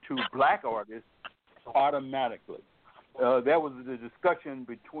occur to black artists automatically. There was a discussion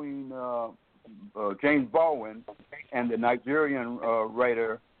between James Baldwin and the Nigerian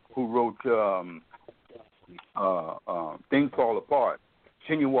writer who wrote Things Fall Apart,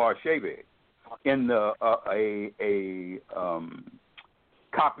 Chinua Achebe, in a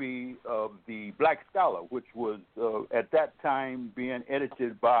copy of the Black Scholar, which was at that time being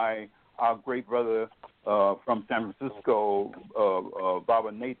edited by our great brother from San Francisco,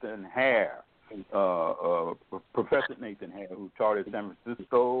 Baba Nathan Hare, Professor Nathan Hare, who taught at San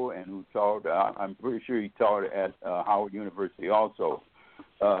Francisco and who taught, I'm pretty sure he taught at Howard University also.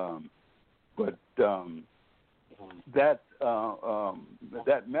 But that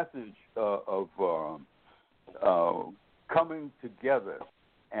message of coming together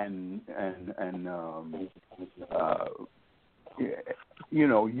and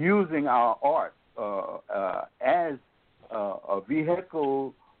using our art as a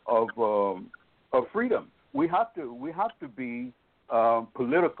vehicle of freedom. We have to be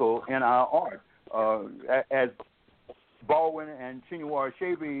political in our art, as Baldwin and Chinua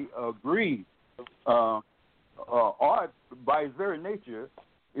Achebe agree. Art, by its very nature,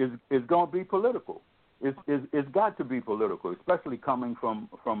 is going to be political. It's got to be political, especially coming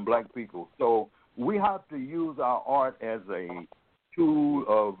from black people. So we have to use our art as a tool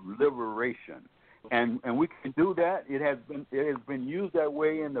of liberation, and we can do that. It has been used that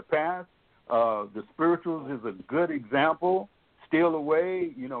way in the past. The spirituals is a good example. Steal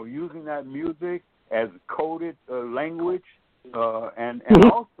Away, using that music as coded language, and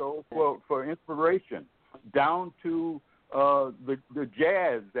also for inspiration, down to the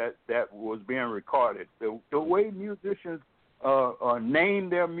jazz that was being recorded, the way musicians name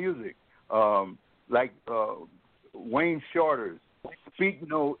their music, like Wayne Shorter's "Speak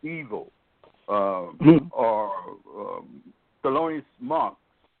No Evil," or Thelonious Monk's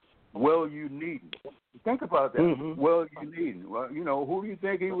 "Well You Needn't." Think about that. Well, you needn't. Well, who do you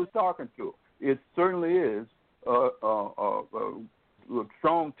think he was talking to? It certainly is a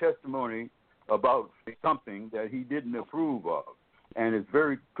strong testimony about something that he didn't approve of. And it's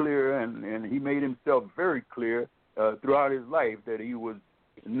very clear, and he made himself very clear throughout his life that he was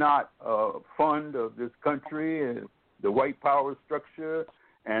not fond of this country, the white power structure,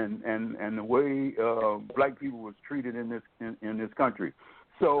 and the way black people was treated in this country.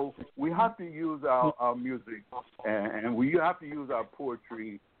 So we have to use our music, and we have to use our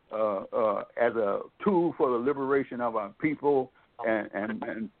poetry as a tool for the liberation of our people.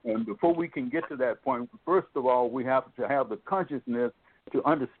 And before we can get to that point, first of all, we have to have the consciousness to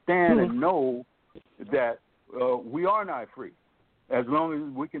understand and know that we are not free. As long as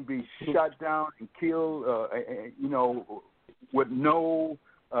we can be shot down and killed, with no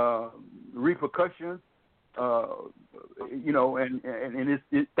repercussions,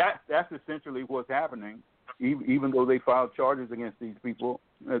 that's essentially what's happening. Even though they filed charges against these people,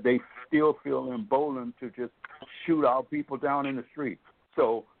 they still feel emboldened to just shoot our people down in the street.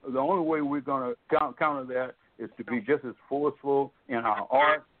 So the only way we're going to counter that is to be just as forceful in our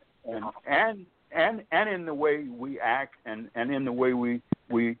art and in the way we act and in the way we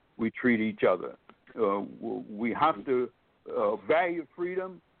treat each other. We have to value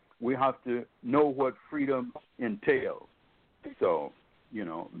freedom. We have to know what freedom entails. So,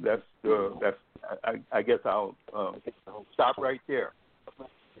 that's I guess I'll stop right there.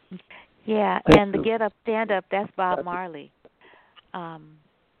 Yeah, and the Get Up, Stand Up, that's Bob Marley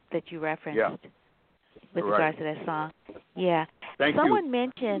that you referenced with regards to that song. Yeah. Someone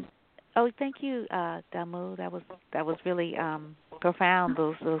mentioned. Oh, thank you, Damu. That was really profound.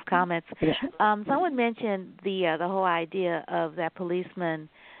 Those comments. Someone mentioned the whole idea of that policeman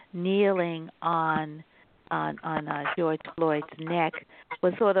kneeling on George Floyd's neck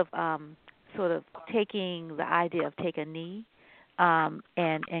was sort of taking the idea of take a knee and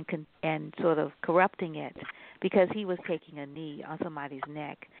sort of corrupting it because he was taking a knee on somebody's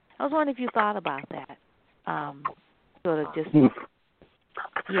neck. I was wondering if you thought about that.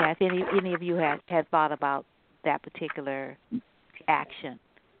 If any of you had thought about that particular action.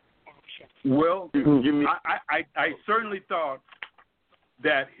 Well, I certainly thought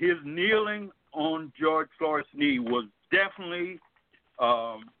that his kneeling on George Floyd's knee was definitely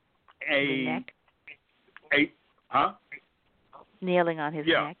kneeling on his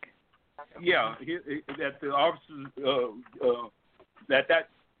neck. Yeah, that the officers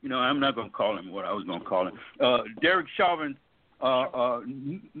I'm not going to call him what I was going to call him. Derek Chauvin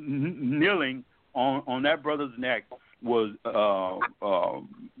kneeling on that brother's neck was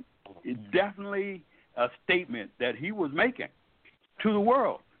definitely a statement that he was making to the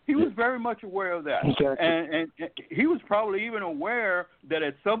world. He was very much aware of that. Exactly. And he was probably even aware that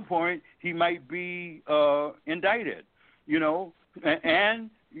at some point he might be indicted, And,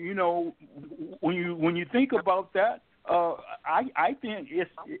 when you think about that, I think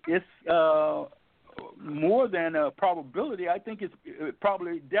it's more than a probability. I think it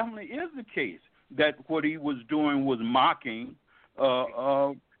probably definitely is the case that what he was doing was mocking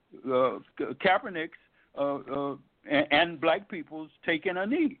Kaepernick's and black people's taking a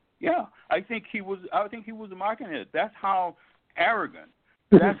knee. Yeah, I think he was mocking it. That's how arrogant.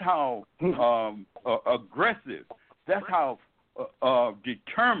 That's how aggressive. That's how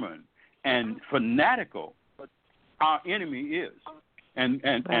determined and fanatical our enemy is. And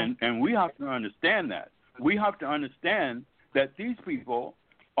we have to understand that. We have to understand that these people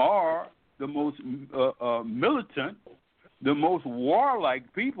are the most militant, the most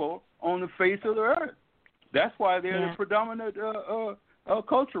warlike people on the face of the earth. That's why they're the predominant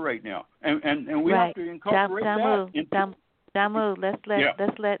culture right now, and we have to incorporate that. Damu, let's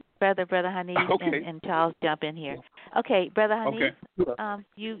let Brother Hanif and Charles jump in here. Okay, Brother Hanif,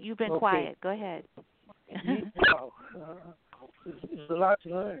 you've been quiet. Go ahead. There's a lot to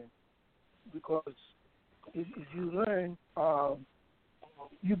learn because if you learn,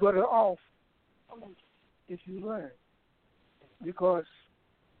 you better off if you learn. Because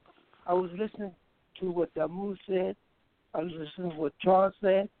I was listening to what Damu said, I was listening to what Charles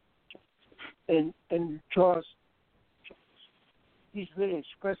said, and Charles, he's very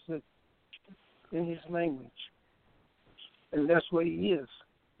expressive in his language, and that's what he is.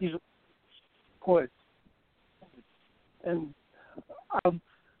 poet. And I'm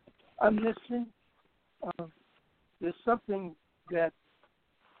listening. There's something that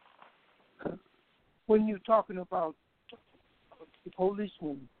when you're talking about the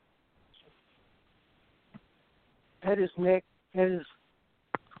policeman had his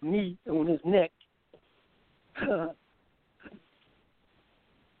knee on his neck.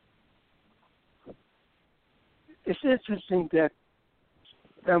 It's interesting that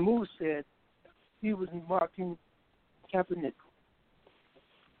Damu said he was marking Kaepernick.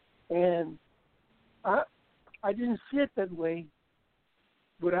 And I didn't see it that way,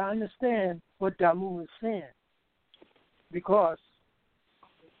 but I understand what Damu is saying because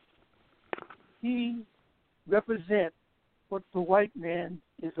he represents what the white man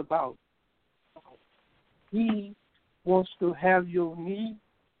is about. He wants to have your knee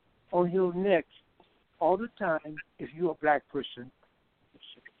on your neck all the time if you're a black person.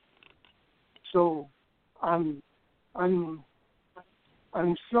 So I'm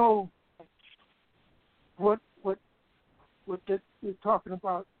so what you're talking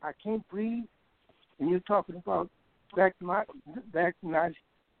about. I can't breathe, and you're talking about black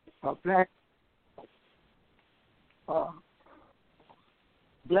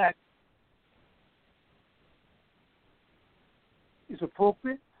is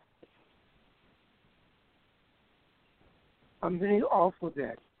appropriate. I'm very all for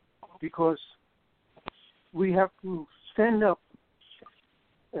that because we have to stand up,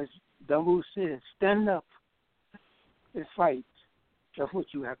 as Damu says, stand up and fight. That's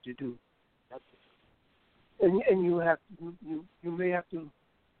what you have to do. And you have to, you may have to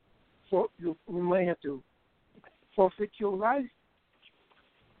forfeit your life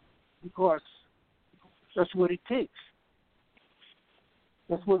because that's what it takes.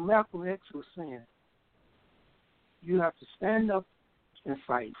 That's what Malcolm X was saying. You have to stand up and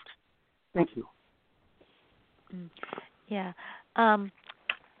fight. Thank you. Yeah.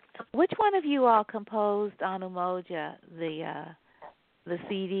 Which one of you all composed on Umoja, the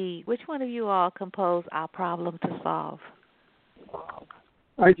CD? Which one of you all composed Our Problem to Solve?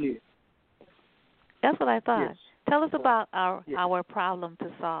 I did. That's what I thought. Yes. Tell us about our Problem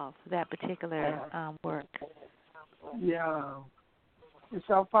to Solve, that particular work. Yeah. It's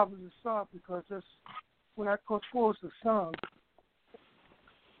Our Problem to Solve because when I composed the song,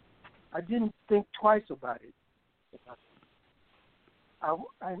 I didn't think twice about it. I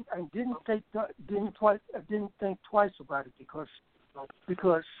didn't think twice about it because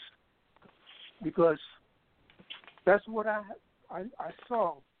that's what I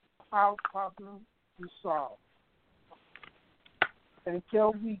saw, our problem to solve. And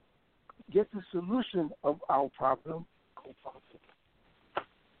until we get the solution of our problem,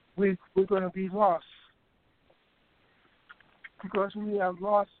 we're going to be lost. Because we are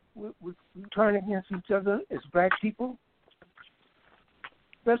lost, we turn against each other as black people.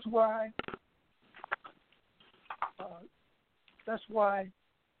 That's why the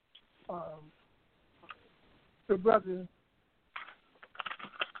brother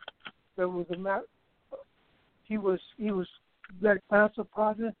that was he was Black Panther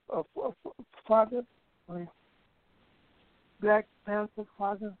father, Black Panther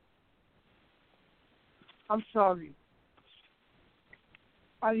father. I'm sorry.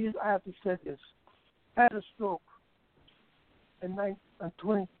 I have to say this. I had a stroke in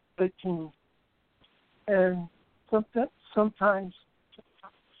 2013, and sometimes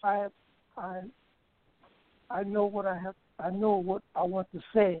I know what I want to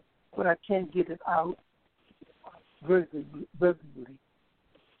say, but I can't get it out verbally.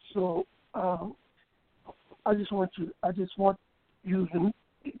 So I just want you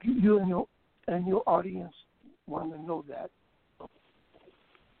and your audience want to know that.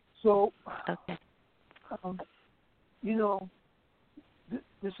 So, okay.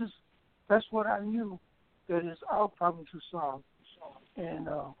 That's what I knew that is our problem to solve. And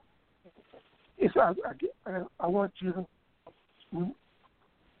I want you to,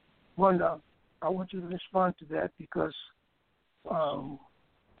 Wanda, I want you to respond to that because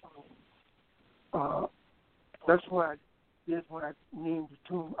that's what I did when I named the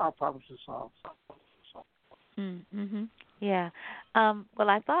tune Our Problem to Solve. Mm-hmm. Yeah. Well,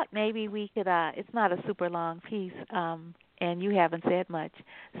 I thought maybe we could, it's not a super long piece, and you haven't said much.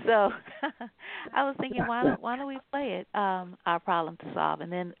 So I was thinking, why don't we play it, Our Problem to Solve,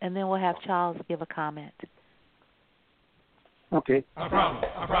 and then we'll have Charles give a comment. Okay. Our problem to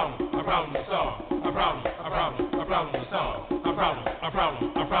solve. Our problem to solve. Our problem to solve. Our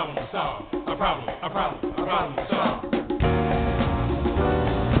problem to solve.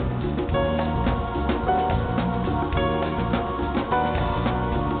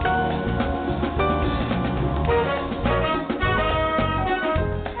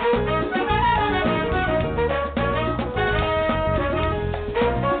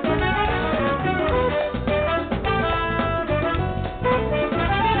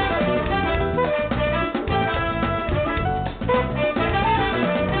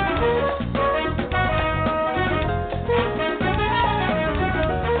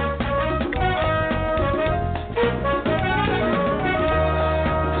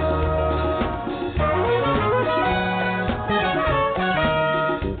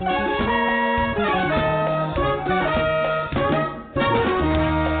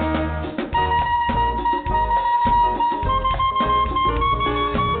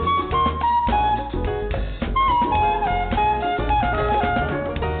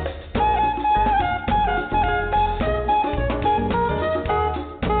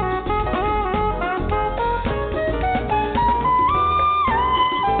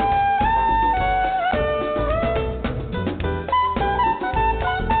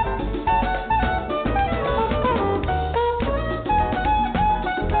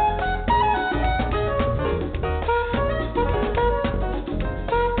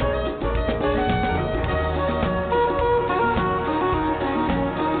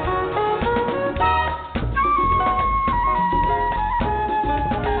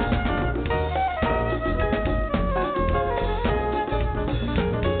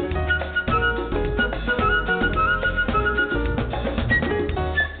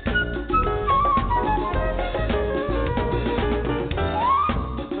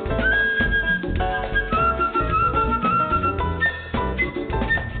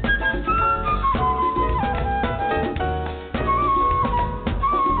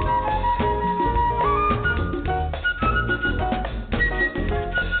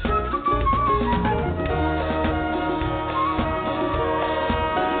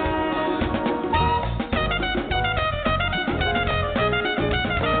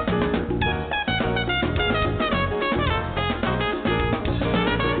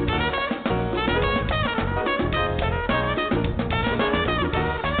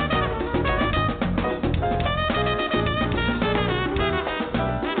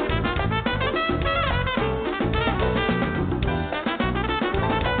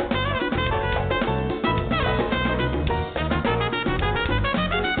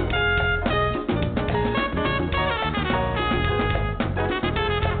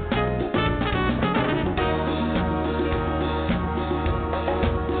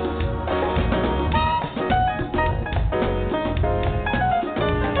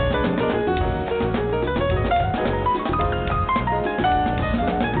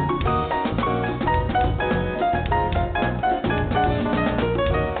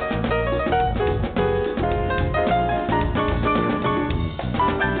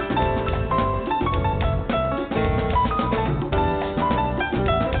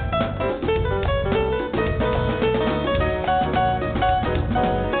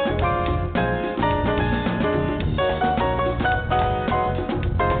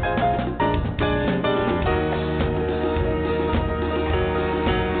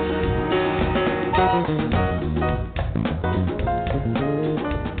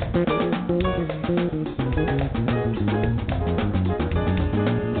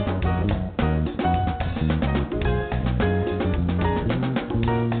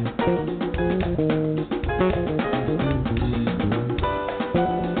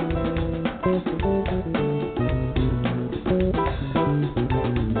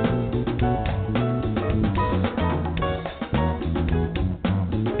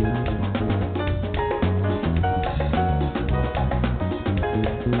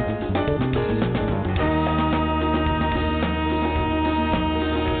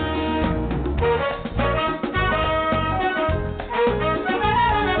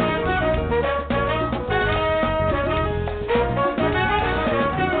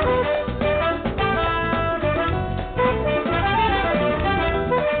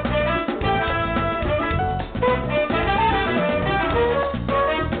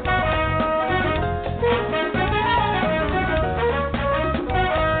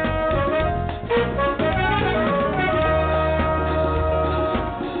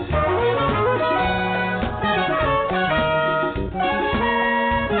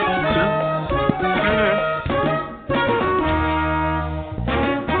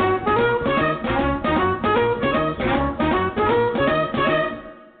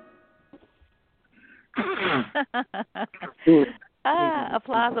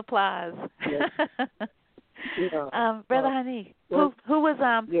 Applause, applause. Brother Hanif, who was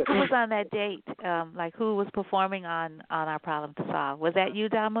on that date? Like who was performing on our problem to solve? Was that you,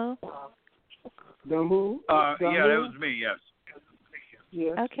 Damu? Damu? Yeah, that was me. Yes.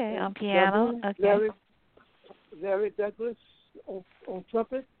 Yes. Okay, on piano. Damu, Okay. Larry Douglas on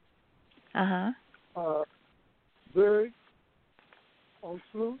trumpet. Uh-huh. Bird on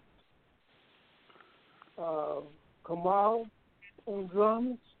flute. Kamal on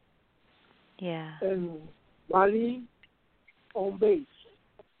drums. Yeah. And Mali on bass.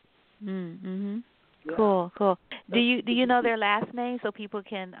 Mm-hmm. Yeah. Cool. Do you know their last name so people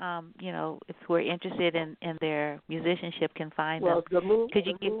can if we're interested in their musicianship can find them? Could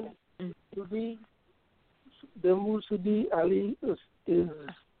you give Damu Sudi Ali is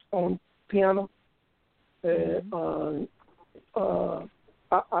on piano.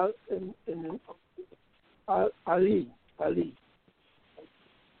 Ali.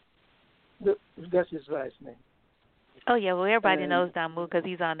 That's his last name. Oh, yeah, well, everybody knows Damu because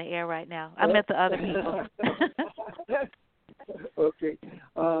he's on the air right now. I meant the other people. Okay.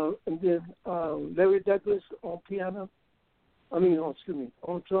 And then Larry Douglas on piano.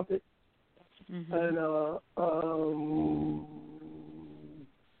 On trumpet. Mm-hmm. And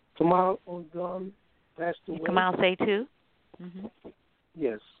Kamal on drum, passed away. Kamal say too? Mm-hmm.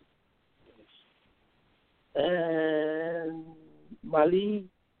 Yes. And Mali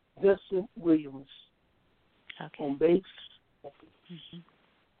Vincent Williams on bass. Mm-hmm.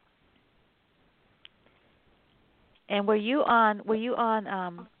 And were you on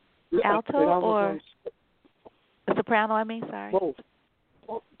alto or soprano? I mean, sorry. Both.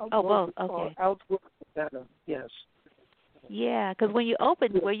 Both. Okay. Alto, soprano. Yes. Yeah, because when you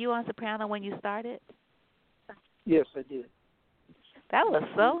opened, were you on soprano when you started? Yes, I did. That was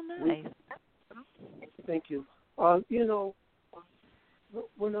so nice. Thank you.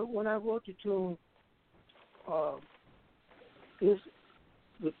 When I wrote the tune,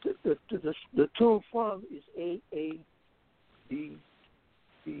 the tune form is A-A-B-B-A,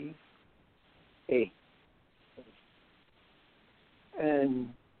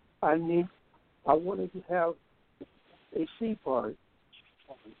 and I wanted to have a C part,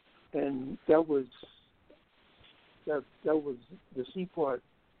 and that was the C part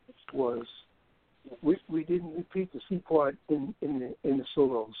was. We didn't repeat the C part in the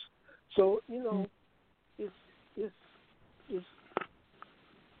solos, so it's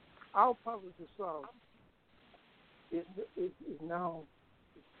our problem to solve. Is now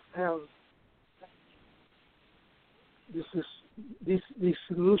have this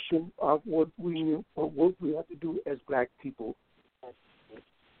solution of what we have to do as Black people,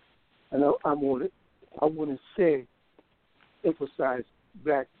 and I want to say emphasize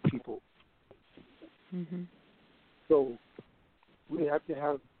Black people. Mm-hmm. So we have to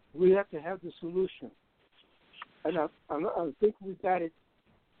have the solution, and I think we got it.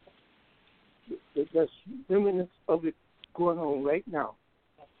 There's remnants of it going on right now.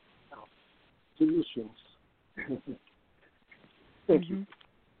 Solutions. Thank you.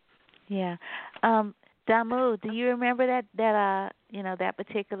 Yeah, Damu, do you remember that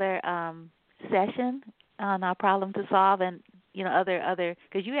particular session on our problem to solve and other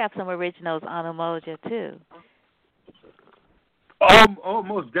because you have some originals on Umoja too. Oh,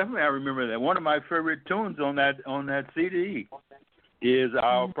 most definitely I remember that. One of my favorite tunes on that CD is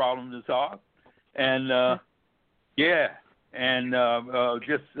Our Problem to Solve, and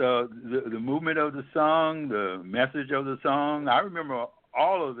just the movement of the song, the message of the song. I remember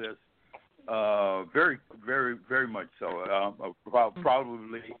all of this very, very, very much so.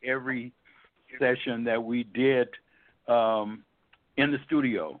 Probably every session that we did in the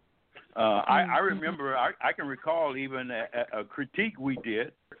studio. I remember, I can recall even a critique we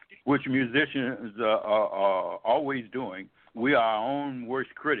did, which musicians are always doing. We are our own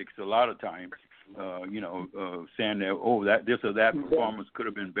worst critics a lot of times, saying that this or that performance could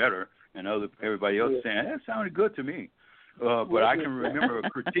have been better, and everybody else saying, that sounded good to me. But I can remember a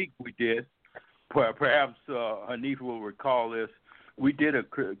critique we did, perhaps Hanif will recall this. We did a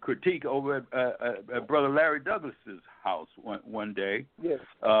critique over at Brother Larry Douglas's house one day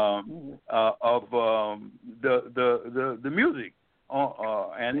of the music,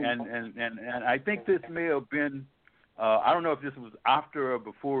 and I think this may have been I don't know if this was after or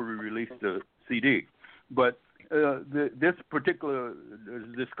before we released the CD, but this particular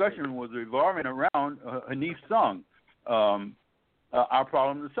discussion was revolving around Hanif's song, Our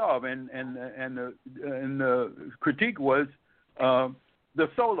Problem to Solve, and the critique was the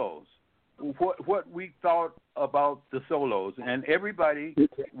solos, what we thought about the solos, and everybody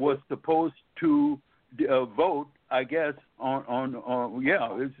was supposed to vote, I guess, on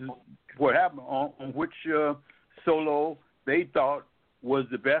this is what happened on which solo they thought was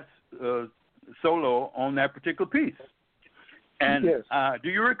the best solo on that particular piece. And yes. Do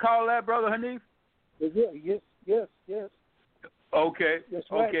you recall that, Brother Hanif? Yes. Okay.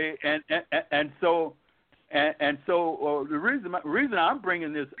 That's right. Okay. And so the reason I'm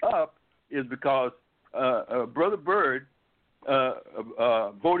bringing this up is because Brother Byrd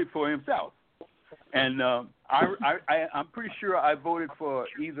voted for himself, and I'm pretty sure I voted for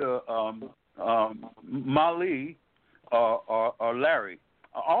either Mali or Larry.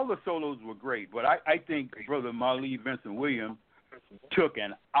 All the solos were great, but I think Brother Mali Vincent Williams took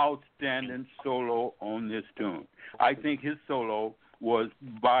an outstanding solo on this tune. I think his solo was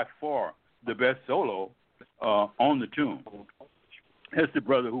by far the best solo on the tune. That's the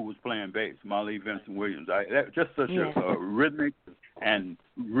brother who was playing bass, Mali Vincent Williams. Just such a rhythmic and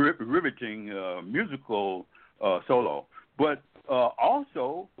riveting musical solo. But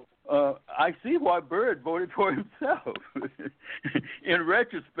also, I see why Byrd voted for himself. In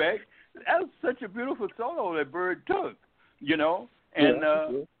retrospect, that was such a beautiful solo that Byrd took,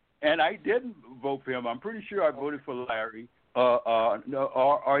 and I didn't vote for him. I'm pretty sure I voted for Larry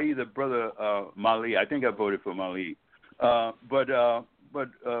or either Brother Mali. I think I voted for Mali. But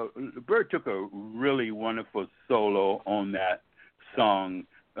Byrd took a really wonderful solo on that song,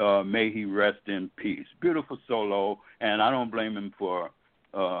 May He Rest in Peace. Beautiful solo, and I don't blame him for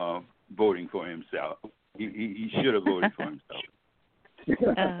voting for himself. He should have voted for himself.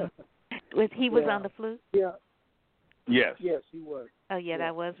 He was on the flute? Yeah. Yes. Yes, he was. Oh, yeah,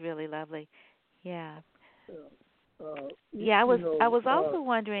 that was really lovely. Yeah. I was also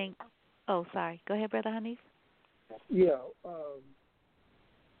wondering. Oh, sorry. Go ahead, Brother Hanif. Yeah.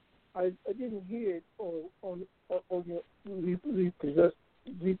 I didn't hear it on your repossessed.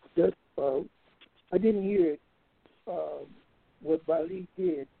 I didn't hear it. What Bali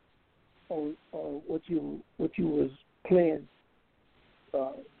did on what you was playing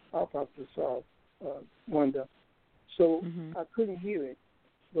off of the song, Wanda. So I couldn't hear it,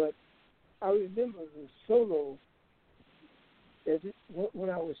 but I remember the solo when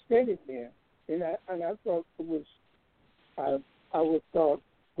I was standing there, and I thought it was I would thought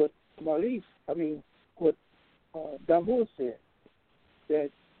what Damour said,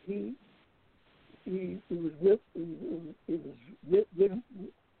 that he was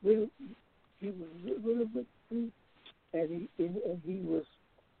and he was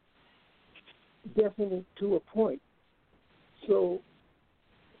definite to a point. So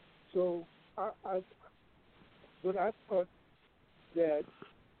I thought that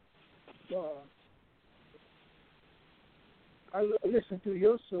I listened to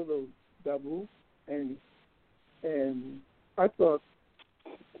your solo, Dabu, and I thought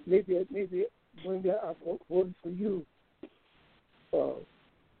maybe when I voted for you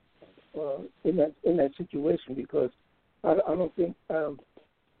in that situation, because I don't think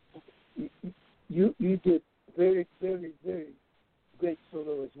you did very, very, very great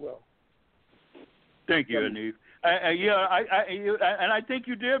solo as well. Thank you, Hanif. And I think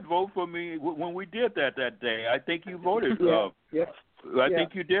you did vote for me when we did that day. I think you voted. I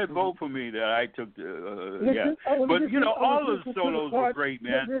think you did vote for me that I took the. But all of the solos were great,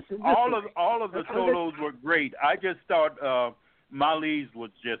 man. All of the solos were great. I just thought Mali's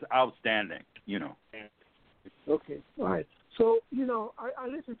was just outstanding. Okay, all right. So I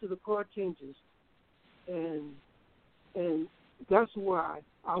listened to the chord changes, and that's why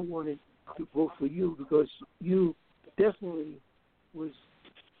I wanted to vote for you, because you definitely was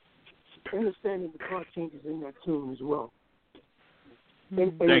understanding the chord changes in that tune as well.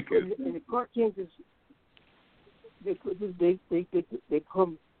 Thank you. And the chord changes, they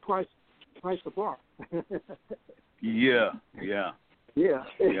come twice a bar. Yeah, I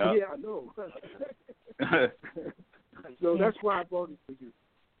know. So that's why I voted for you.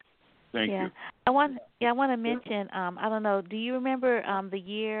 Thank you. I want to mention. I don't know. Do you remember the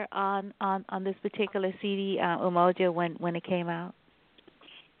year on this particular CD, Umoja, when it came out?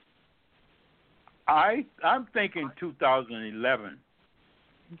 I'm thinking 2011.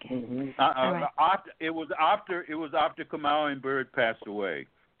 Okay. Mm-hmm. It was after Kamal and Byrd passed away,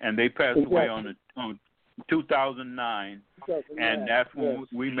 and they passed away on 2009, and that's when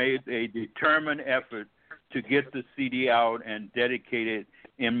we made a determined effort to get the CD out and dedicate it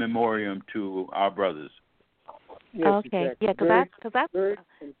in memoriam to our brothers. Yes, okay, exactly. because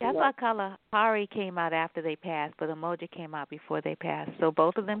I thought Kalahari came out after they passed, but Umoja came out before they passed. So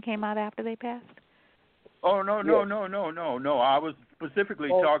both of them came out after they passed? Oh, no. I was specifically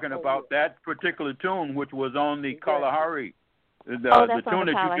talking about that particular tune, which was on the Kalahari. The tune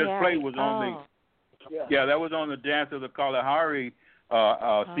that you just played was on Yeah, that was on the Dance of the Kalahari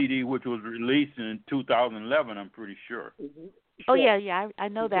CD, which was released in 2011. I'm pretty sure. Mm-hmm. Oh yeah. I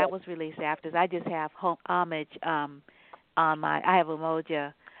know that was released after. I just have homage on my. I have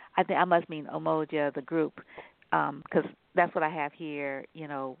Umoja. I think I must mean Umoja, the group, because that's what I have here.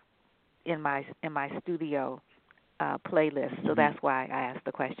 In my studio playlist. So that's why I asked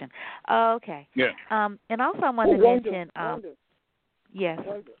the question. Okay. Yeah. And also I wanted to mention. Wanda. Yes.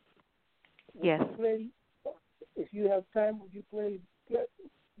 Wanda. Yes. If you have time, would you play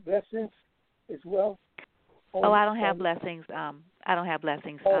Blessings as well? I don't have blessings. I don't have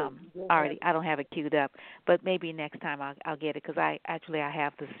blessings already. I don't have it queued up. But maybe next time I'll get it because I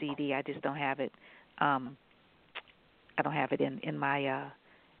have the CD. I just don't have it. I don't have it in my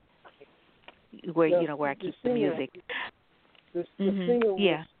where I keep the music. The singer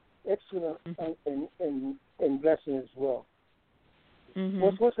was excellent in Blessing as well.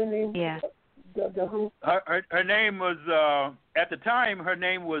 What's her name? Yeah. Her name was at the time. Her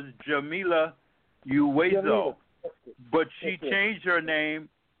name was Jamila Uwezo, but she changed her name.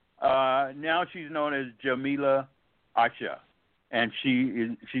 Now she's known as Jamila Ashay, and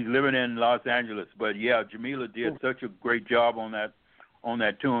she's living in Los Angeles. But yeah, Jamila did such a great job on that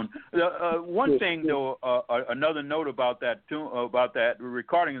tune. One thing though, another note about that tune, about that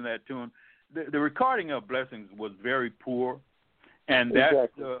recording of that tune, the recording of Blessings was very poor. And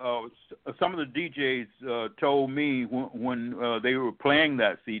that some of the DJs told me when they were playing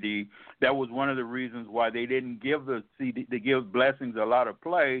that CD, that was one of the reasons why they didn't give the CD, they give Blessings a lot of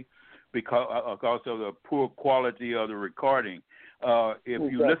play because of the poor quality of the recording.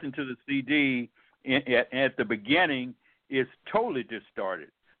 If you listen to the CD at the beginning, it's totally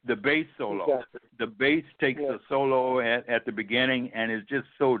distorted. The bass solo, the bass takes a solo at the beginning, and it's just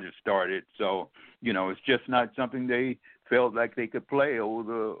so distorted. So it's just not something they felt like they could play over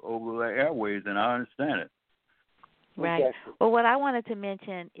the airwaves, and I understand it. Right. Well, what I wanted to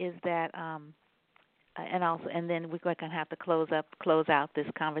mention is that, and then we're going to have to close out this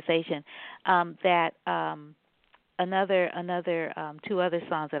conversation. That another two other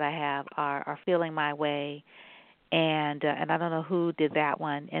songs that I have are "Feeling My Way," and I don't know who did that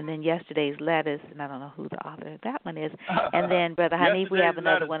one, and then "Yesterday's Lettuce," and I don't know who the author of that one is, and then Brother Hanif, we have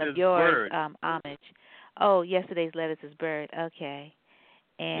another one of yours, "Homage." Oh, "Yesterday's Lettuce" is Bird. Okay,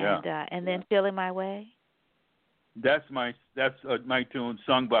 and then "Feeling My Way." That's my tune,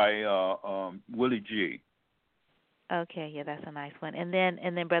 sung by Willie G. Okay, yeah, that's a nice one. And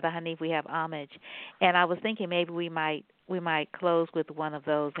then Brother Hanif, we have "Homage," and I was thinking maybe we might close with one of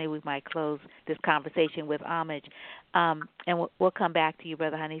those. Maybe we might close this conversation with "Homage," and we'll come back to you,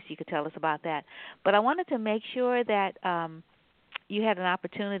 Brother Hanif, so you could tell us about that. But I wanted to make sure that you had an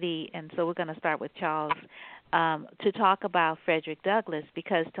opportunity, and so we're going to start with Charles, to talk about Frederick Douglass,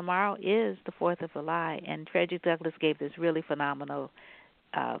 because tomorrow is the 4th of July, and Frederick Douglass gave this really phenomenal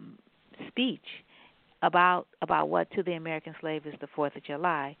speech about what to the American slave is the 4th of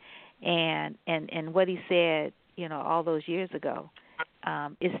July, and what he said, all those years ago,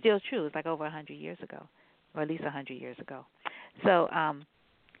 is still true. It's like over 100 years ago, or at least 100 years ago. So,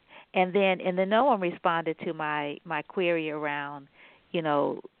 and then no one responded to my query around,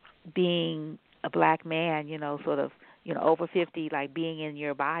 being a black man, sort of, over 50, like being in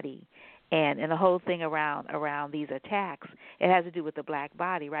your body. And the whole thing around these attacks, it has to do with the black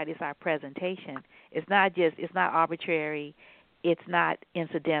body, right? It's our presentation. It's not arbitrary, it's not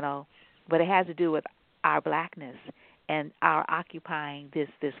incidental, but it has to do with our blackness and our occupying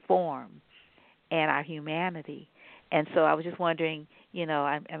this form and our humanity. And so I was just wondering,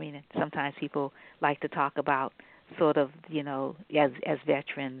 I mean, sometimes people like to talk about sort of, as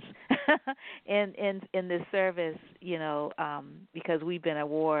veterans in this service, because we've been at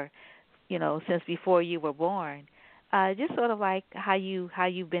war, since before you were born. Just sort of like how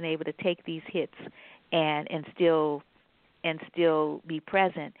you've been able to take these hits and still be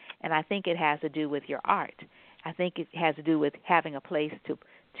present. And I think it has to do with your art. I think it has to do with having a place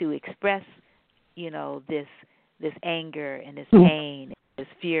to express, this anger and this pain, this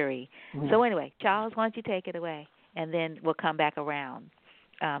fury. So anyway, Charles, why don't you take it away, and then we'll come back around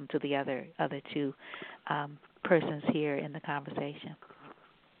to the other two persons here in the conversation.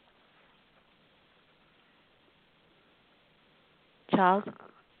 Charles?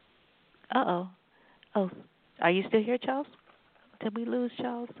 Oh, are you still here, Charles? Did we lose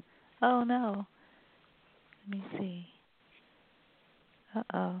Charles? Oh, no. Let me see.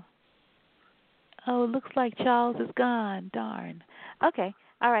 Oh, it looks like Charles is gone. Darn. Okay.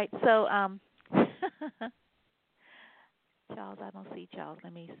 All right. So, Charles, I don't see Charles.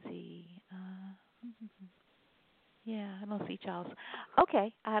 Let me see. Yeah, I don't see Charles.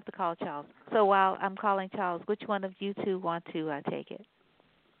 Okay, I have to call Charles. So while I'm calling Charles, which one of you two want to take it?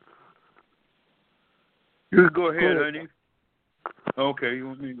 You go ahead, honey. Okay, you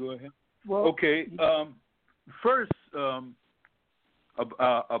want me to go ahead? Well, okay. First,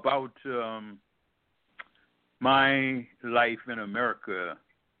 about my life in America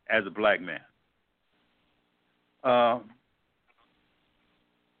as a black man. I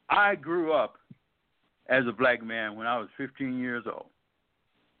grew up as a black man when I was 15 years old.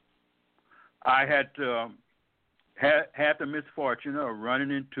 I had the misfortune of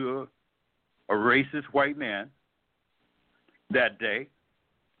running into a racist white man that day,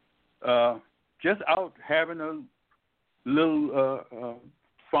 just out having a little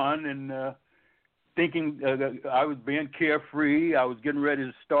fun and thinking I was being carefree. I was getting ready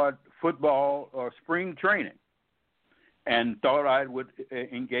to start football or spring training, and thought I would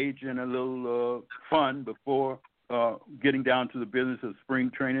engage in a little fun before getting down to the business of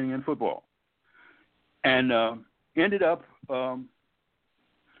spring training and football. And ended up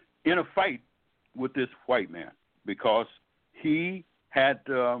in a fight with this white man because he had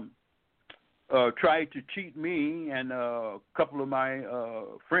tried to cheat me and a couple of my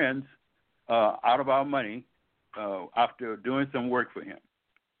friends out of our money after doing some work for him.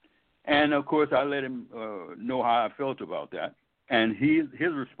 And, of course, I let him know how I felt about that. And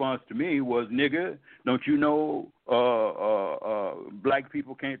his response to me was, nigga, don't you know black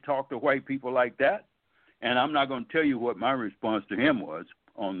people can't talk to white people like that? And I'm not going to tell you what my response to him was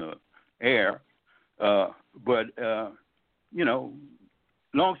on the air. But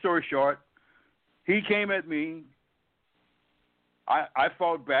long story short, he came at me. I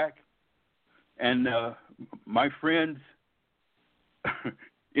fought back. And my friends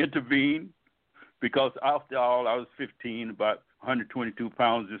intervened because, after all, I was 15, about 122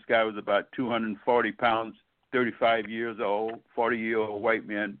 pounds. This guy was about 240 pounds, 35 years old, 40-year-old white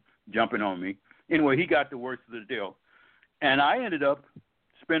man jumping on me. Anyway, he got the worst of the deal. And I ended up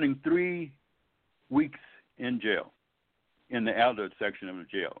spending 3 weeks in jail, in the adult section of the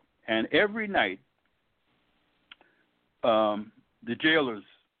jail. And every night, the jailers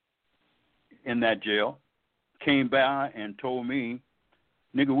in that jail came by and told me,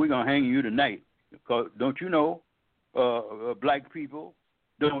 nigga, we're going to hang you tonight. Because don't you know, black people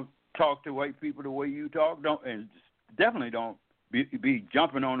don't talk to white people the way you talk, and definitely don't be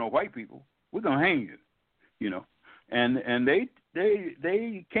jumping on the white people. We're going to hang you, And they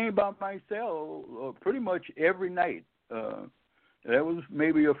came by my cell pretty much every night. There was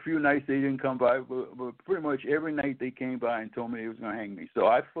maybe a few nights they didn't come by, but pretty much every night they came by and told me they was going to hang me. So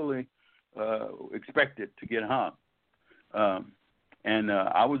I fully expected to get hung. And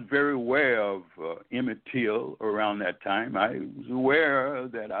I was very aware of Emmett Till around that time. I was aware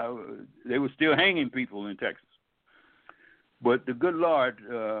that they were still hanging people in Texas. But the good Lord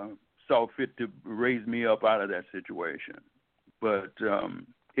saw fit to raise me up out of that situation. But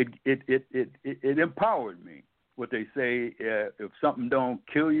it empowered me. What they say, if something don't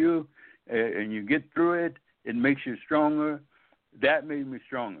kill you and you get through it, it makes you stronger. That made me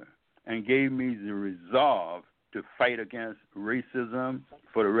stronger and gave me the resolve to fight against racism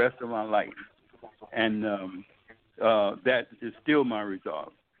for the rest of my life. And that is still my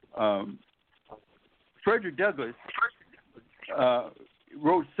resolve. Frederick Douglass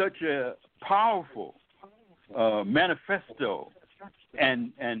wrote such a powerful manifesto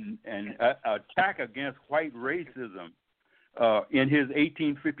and attack against white racism in his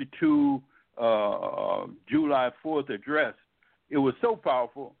 1852 July 4th address. It was so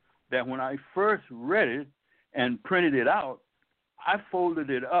powerful that when I first read it and printed it out, I folded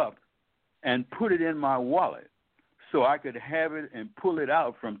it up and put it in my wallet so I could have it and pull it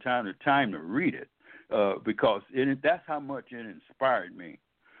out from time to time to read it because that's how much it inspired me.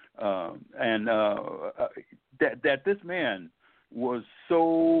 That this man was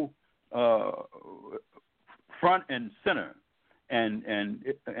so front and center and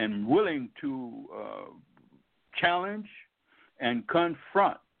willing to challenge and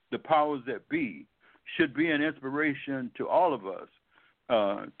confront the powers that be should be an inspiration to all of us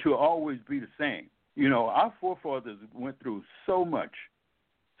to always be the same. Our forefathers went through so much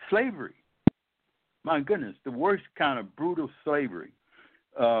slavery. My goodness, the worst kind of brutal slavery.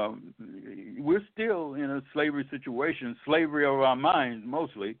 We're still in a slavery situation, slavery of our minds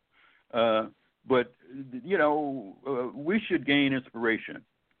mostly, but we should gain inspiration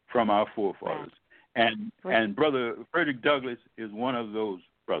from our forefathers, and Brother Frederick Douglass is one of those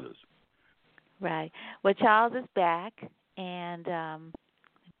brothers. Right. Well, Charles is back, and let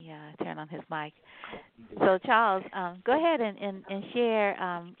turn on his mic. So Charles, go ahead and share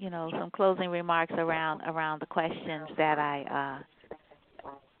some closing remarks around the questions that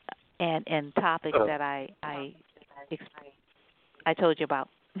and topics that I told you about.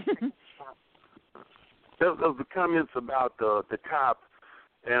 Those the comments about the cops,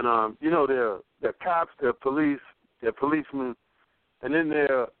 and they're cops, they're police, they're policemen, and then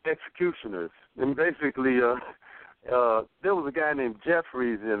they're executioners. And basically, there was a guy named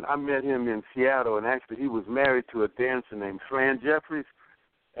Jeffries, and I met him in Seattle, and actually he was married to a dancer named Fran Jeffries,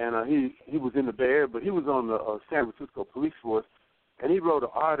 and he was in the Bay Area, but he was on the San Francisco police force, and he wrote an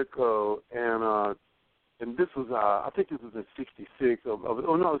article, and this was, I think this was in 66,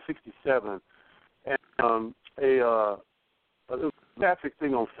 no, 67, and a graphic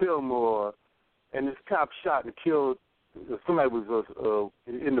thing on Fillmore, and this cop shot and killed, somebody was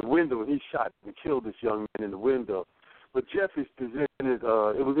in the window, and he shot and killed this young man in the window. But Jeffries presented, it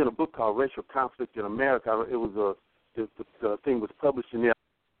was in a book called Racial Conflict in America. It was the thing was published in the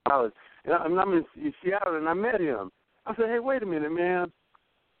college. And I'm in Seattle, and I met him. I said, hey, wait a minute, man.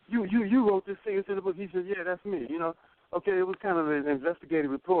 You wrote this thing into the book. He said, yeah, that's me. Okay, it was kind of an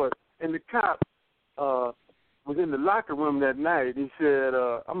investigative report. And the cop was in the locker room that night. He said,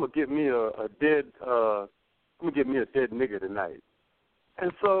 I'm gonna get me a dead nigger tonight.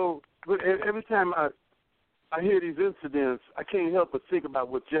 And so every time I hear these incidents, I can't help but think about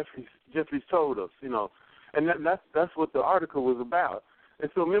what Jeffries told us, and that's what the article was about. And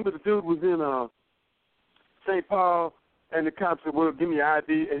so remember, the dude was in St. Paul, and the cop said, well, give me your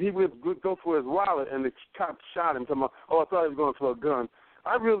ID, and he went to go for his wallet, and the cop shot him, talking about, I thought he was going for a gun.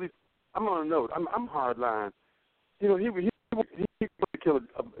 I'm on a note. I'm hardline. He wanted to kill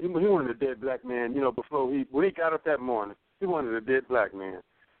he wanted a dead black man, when he got up that morning, he wanted a dead black man.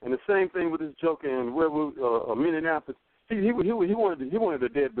 And the same thing with this joker in Minneapolis. He wanted a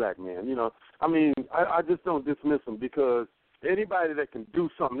dead black man, I mean, I just don't dismiss him, because anybody that can do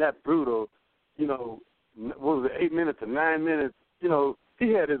something that brutal, what was it, 8 minutes or 9 minutes, he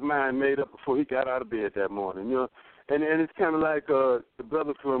had his mind made up before he got out of bed that morning, And it's kind of like the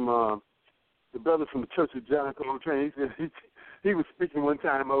brother from the Church of John Coltrane. He said he was speaking one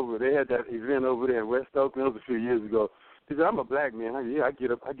time over. They had that event over there in West Oakland. It was a few years ago. He said, "I'm a black man. I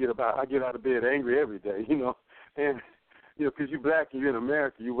get out of bed angry every day, and because you're black and you're in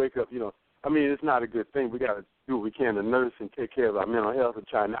America, you wake up, I mean, it's not a good thing. We got to do what we can to nurse and take care of our mental health and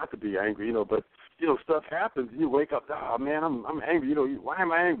try not to be angry, but stuff happens. You wake up, oh man, I'm angry. Why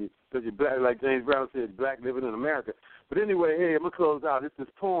am I angry? Because you're black, like James Brown said, black living in America. But anyway, hey, I'm gonna close out. It's this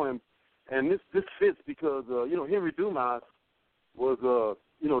poem, and this fits because Henry Dumas was the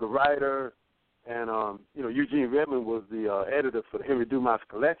writer, and Eugene Redmond was the editor for the Henry Dumas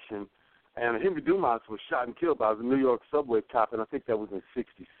collection. And Henry Dumas was shot and killed by the New York subway cop, and I think that was in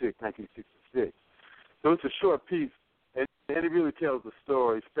 1966. So it's a short piece, and it really tells the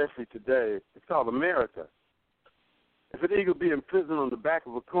story, especially today. It's called America. If an eagle be imprisoned on the back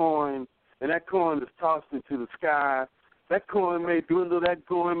of a coin, and that coin is tossed into the sky, that coin may dwindle, that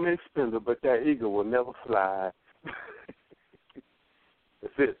coin may spindle, but that eagle will never fly.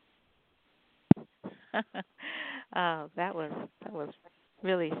 That's it. Oh, that was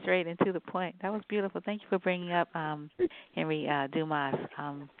really straight and to the point. That was beautiful. Thank you for bringing up Henry Dumas.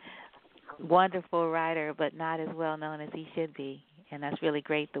 Wonderful writer, but not as well known as he should be. And that's really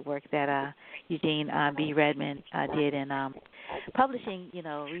great, the work that Eugene B. Redmond did in publishing,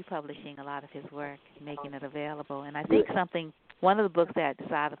 republishing a lot of his work, making it available. And I think one of the books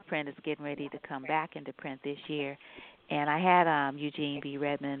that's out of print is getting ready to come back into print this year. And I had Eugene B.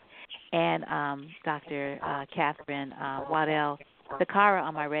 Redmond and Dr. Catherine Waddell Sakara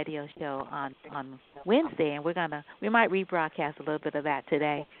on my radio show on Wednesday, and we might rebroadcast a little bit of that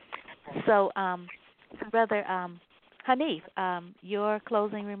today. So, Brother Hanif, your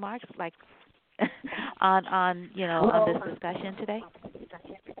closing remarks, like on this discussion today.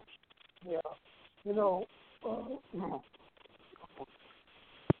 Yeah,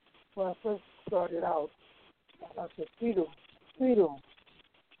 when I first started out, I said freedom.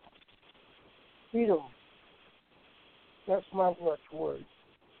 That's my watchword,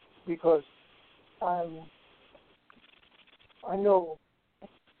 because I know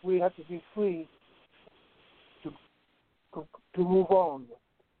we have to be free to move on.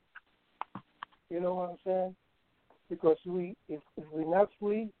 You know what I'm saying? Because if we're not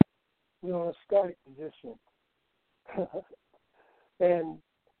free, we're in a static position. And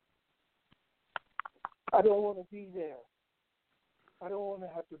I don't want to be there. I don't want to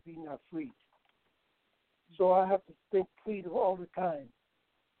have to be not free. So I have to think freedom all the time.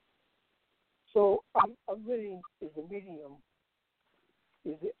 So I'm reading as a medium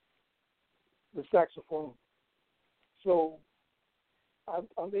is the saxophone. So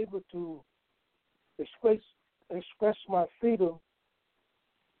I'm able to express my freedom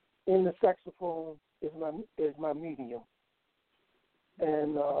in the saxophone is my medium.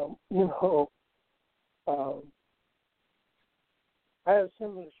 And I had a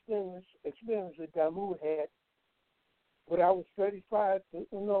similar experience that Damu had, but I was 35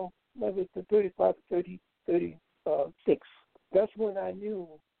 to, maybe to 35 to 36. That's when I knew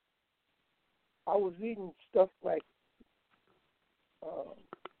I was reading stuff like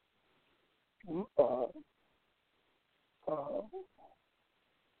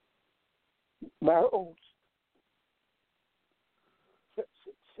my old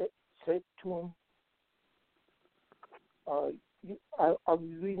said to him, I was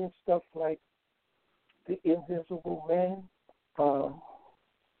reading stuff like The Invisible Man.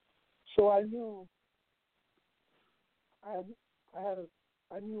 So I knew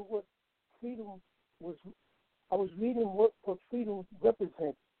I knew what freedom was. I was reading what freedom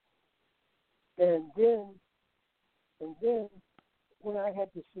represents. And then when I had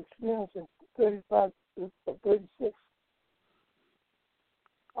this experience in 35 or 36,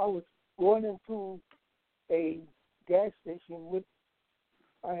 I was going into a gas station with,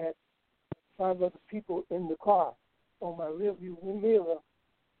 I had 5 other people in the car. On my rearview mirror,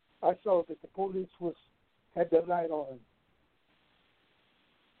 I saw that the police had their light on.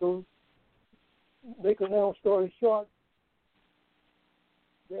 So, make a long story short,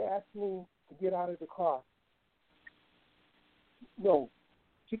 they asked me to get out of the car. No,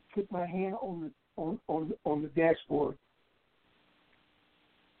 to put my hand on the dashboard,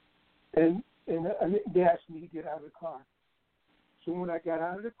 and they asked me to get out of the car. So when I got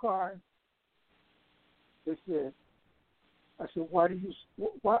out of the car, they said, I said, why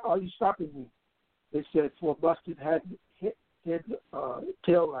are you stopping me? They said, for a busted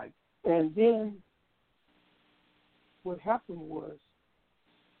tail light. And then what happened was,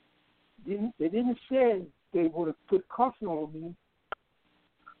 they didn't say they would have put cuffs on me,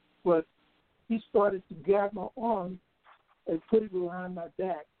 but he started to grab my arm and put it around my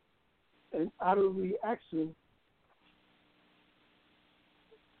back. And out of reaction,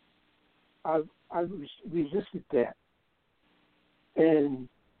 I resisted that. And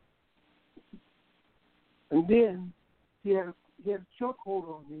then he had a chokehold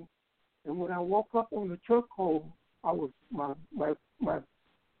on me. And when I woke up on the chokehold, I was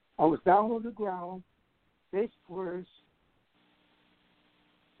down on the ground, face first,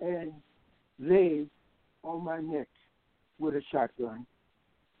 and laid on my neck with a shotgun.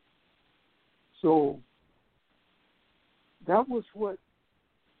 So that was what,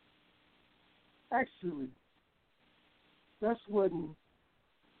 actually, that's when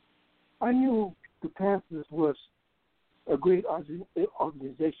I knew the Panthers was a great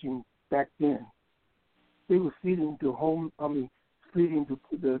organization back then. They were feeding the feeding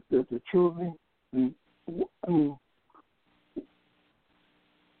the children.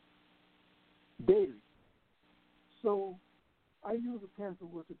 Daily. So I knew the Panther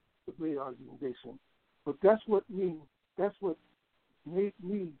was a great organization, but that's what made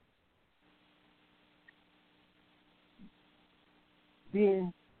me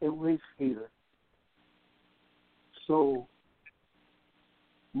being a race hater. So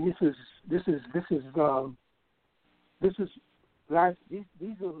this is life.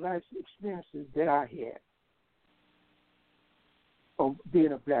 These are life experiences that I had of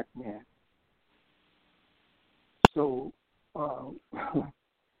being a black man. So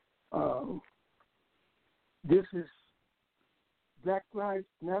this is Black Lives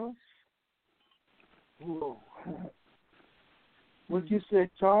Matter. Whoa. What you said,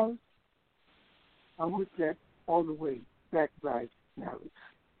 Charles, I'm with that all the way. Black Lives Matter.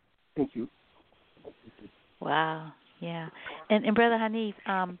 Thank you. Wow. Yeah. And Brother Hanif,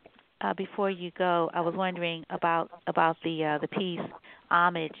 before you go, I was wondering about the piece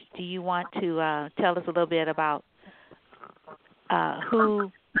Homage. Do you want to tell us a little bit about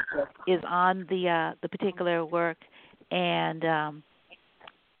who is on the particular work, and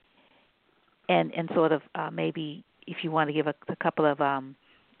sort of maybe if you want to give a couple of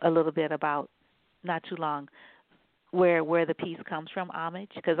a little bit about, not too long, where the piece comes from,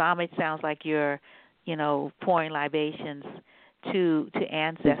 Homage, because Homage sounds like you're pouring libations to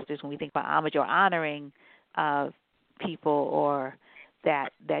ancestors when we think about homage, or honoring people, or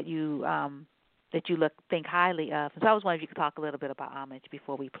that you think highly of. So I was wondering if you could talk a little bit about Homage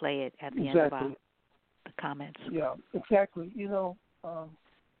before we play it at the end of the comments. Yeah, exactly.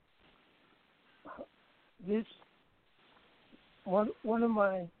 This one of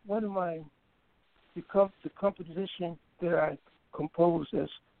my the composition that composed as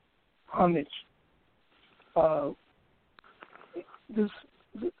homage. I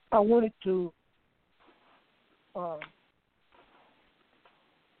wanted to.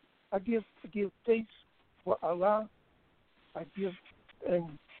 I give thanks for Allah. I give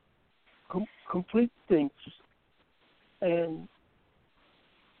and complete thanks. And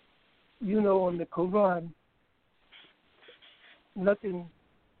in the Quran, nothing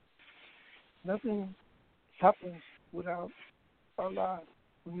happens without Allah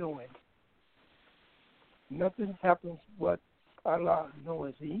knowing. Nothing happens but Allah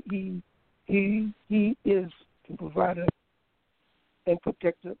knows. He is the provider and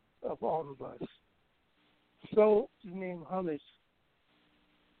protector of all of us. So to name homage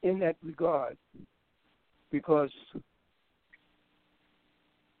in that regard, because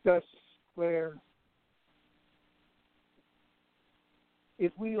that's where,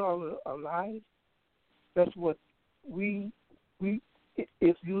 if we are alive, that's what we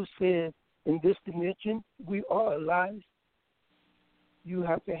if you said in this dimension we are alive, you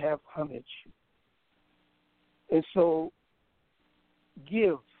have to have homage. And so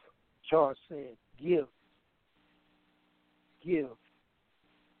give, Charles said, give,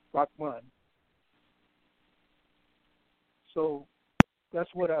 Rahman. So that's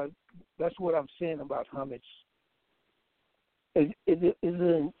what I'm saying about homage. It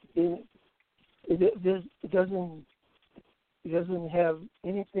doesn't have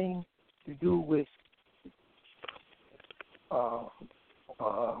anything to do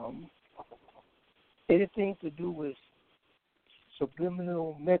with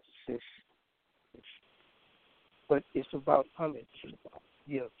subliminal messages, but it's about homage.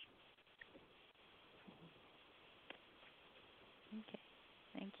 Yes. Okay,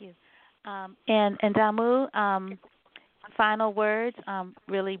 thank you. And Damu, final words,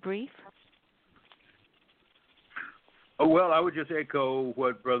 really brief. Oh, well, I would just echo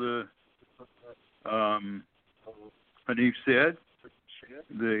what Brother Hanif said.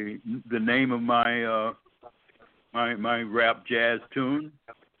 The name of my my rap jazz tune.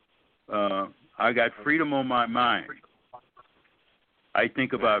 I got freedom on my mind. I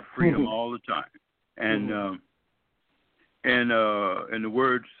think about freedom all the time, and in the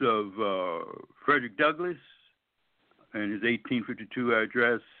words of Frederick Douglass in his 1852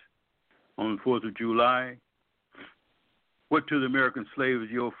 address on the 4th of July, what to the American slave is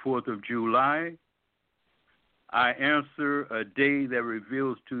your 4th of July? I answer, a day that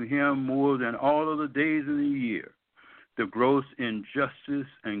reveals to him more than all other days in the year the gross injustice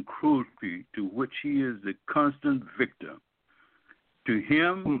and cruelty to which he is the constant victim. To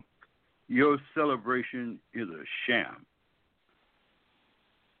him, your celebration is a sham.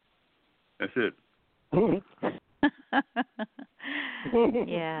 That's it.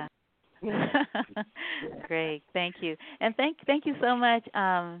 Yeah. Great, thank you, and thank you so much,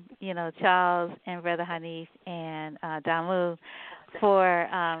 Charles and Brother Hanif and Damu for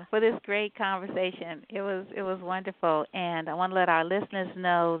this great conversation. It was wonderful, and I want to let our listeners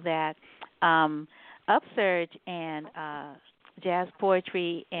know that Upsurge and Jazz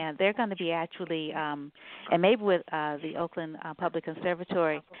Poetry, and they're going to be actually, and maybe with the Oakland Public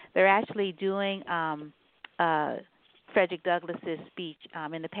Conservatory, they're actually doing Frederick Douglass's speech.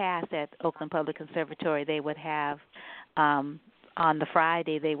 In the past at Oakland Public Conservatory, they would have on the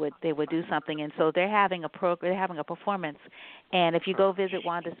Friday they would do something, and so they're having a performance. And if you go visit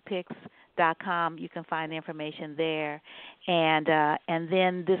wandaspics.com, you can find the information there. And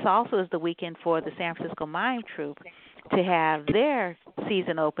then this also is the weekend for the San Francisco Mime Troupe to have their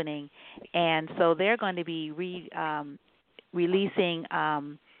season opening, and so they're going to be releasing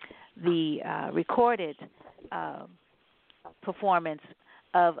the recorded performance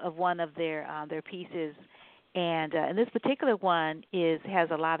of one of their pieces, and this particular one has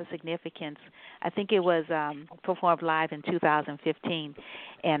a lot of significance. I think it was performed live in 2015,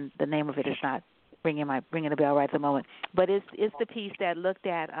 and the name of it is not ringing a bell right at the moment. But it's the piece that looked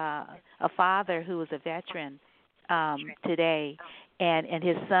at a father who was a veteran today, and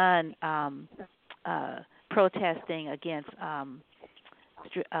his son protesting against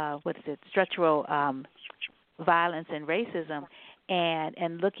structural violence and racism,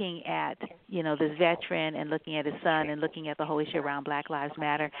 and looking at this veteran and looking at his son and looking at the whole issue around Black Lives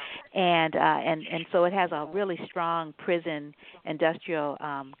Matter, and so it has a really strong prison industrial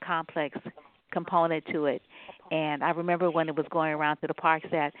complex component to it. And I remember when it was going around to the parks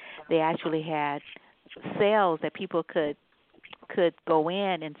that they actually had cells that people could go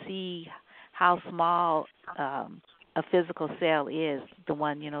in and see how small a physical cell is, the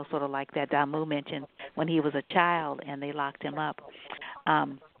one, sort of like that Damu mentioned when he was a child and they locked him up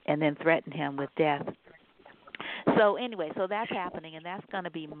and then threatened him with death. So anyway, so that's happening, and that's going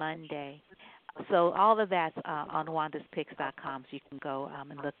to be Monday. So all of that's on wandaspicks.com, so you can go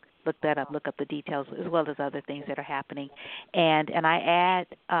and look that up, look up the details, as well as other things that are happening. And I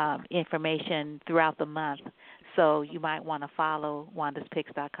add information throughout the month, so you might want to follow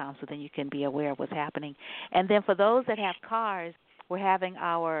wandaspicks.com so then you can be aware of what's happening. And then for those that have cars, we're having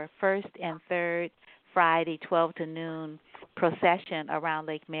our first and third Friday 12 to noon procession around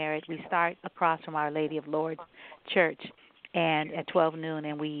Lake Merritt. We start across from Our Lady of Lourdes Church and at 12 noon,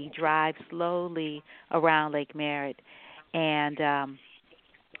 and we drive slowly around Lake Merritt, and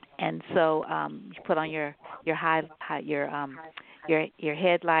so you put on your headlights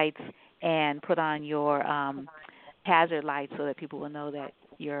and put on your hazard lights so that people will know that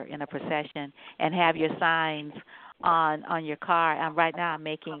you're in a procession, and have your signs on your car. Right now I'm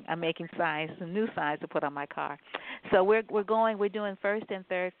making signs, some new signs to put on my car. So we're doing first and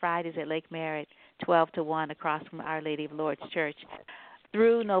third Fridays at Lake Merritt, 12 to 1 across from Our Lady of Lourdes Church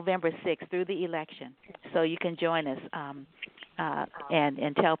through November 6th, through the election. So you can join us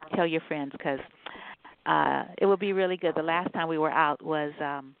and tell your friends, because it will be really good. The last time we were out was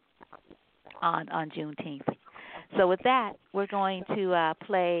on Juneteenth. So with that, we're going to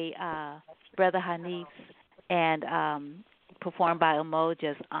play Brother Hanif's and performed by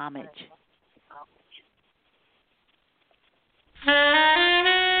Umoja's Homage.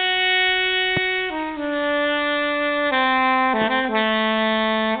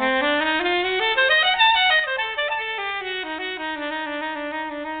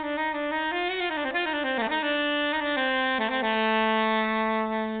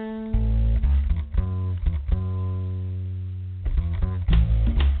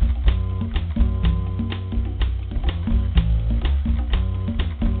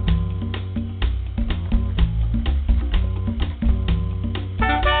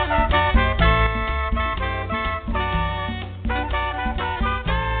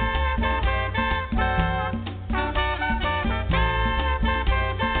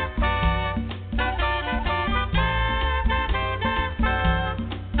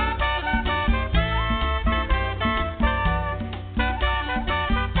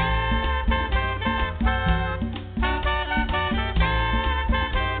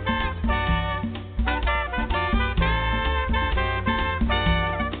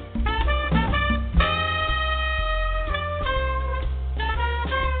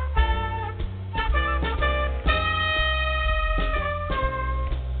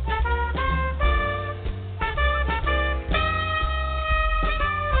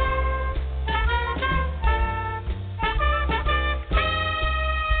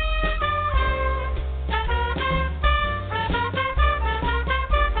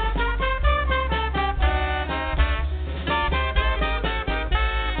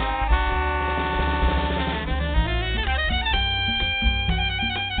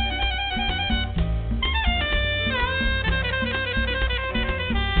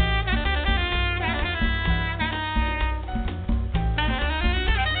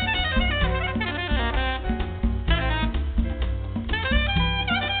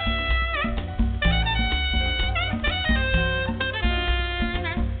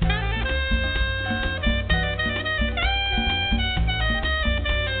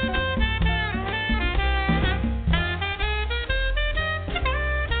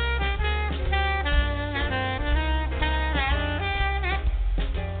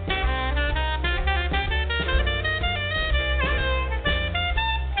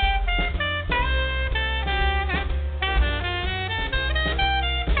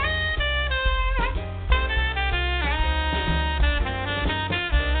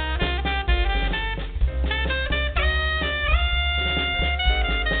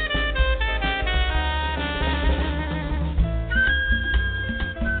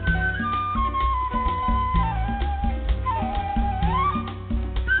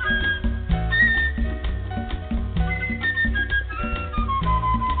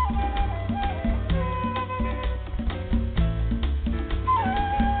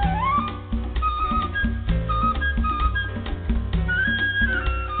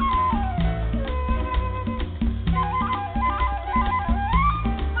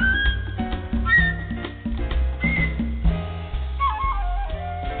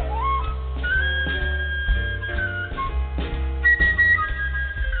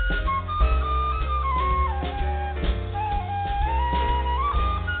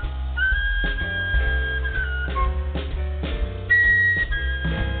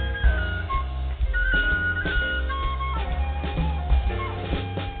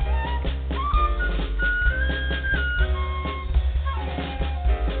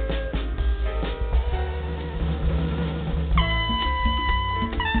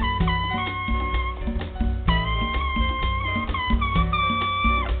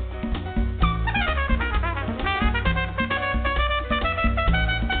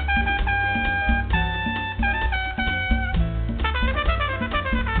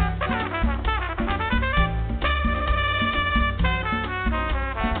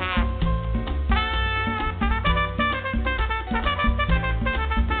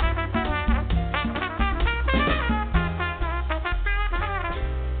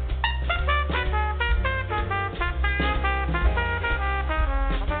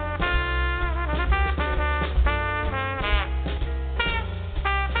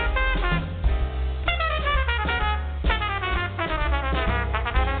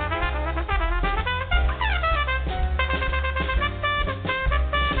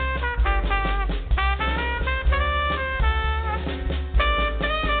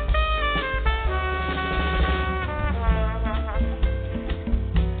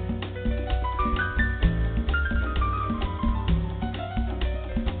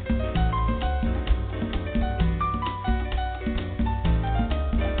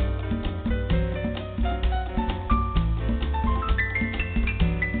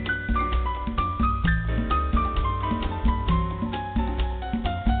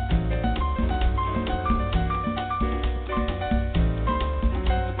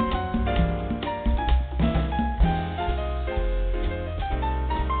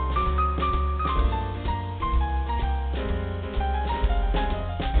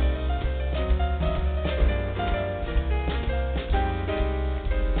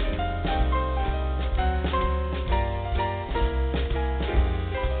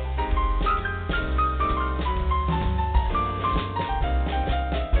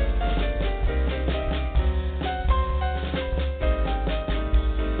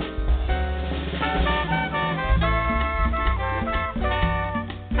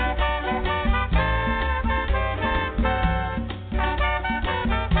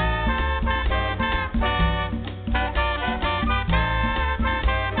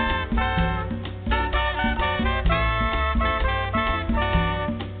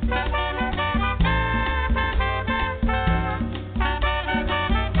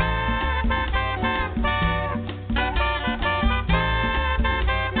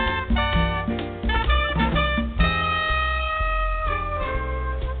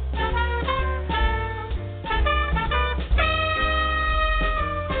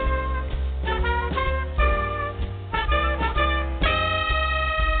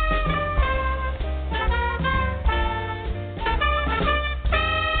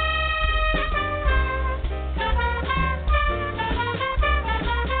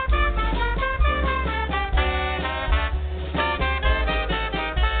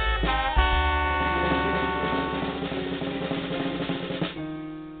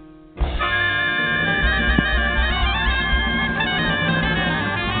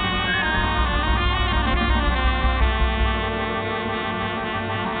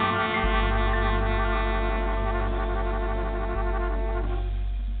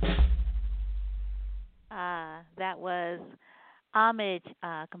 homage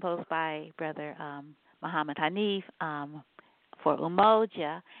composed by Brother Muhammad Hanif for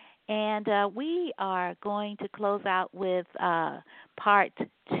Umoja. And we are going to close out with part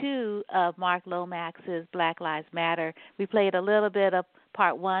 2 of Mark Lomax's Black Lives Matter. We played a little bit of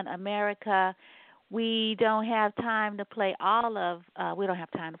part 1, America. We don't have time to play we don't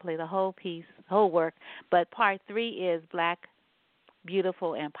have time to play the whole piece, whole work, but part 3 is Black,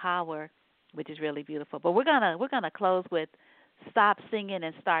 Beautiful, and Power, which is really beautiful. But we're gonna close with Stop Singing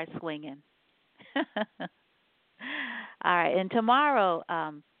and Start Swinging. All right, and tomorrow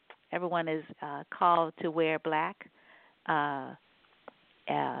everyone is called to wear black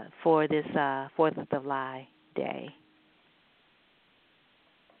for this 4th of July day.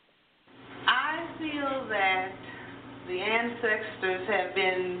 I feel that the ancestors have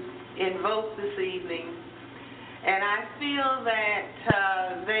been invoked this evening, and I feel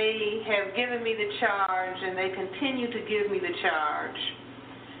that they have given me the charge, and they continue to give me the charge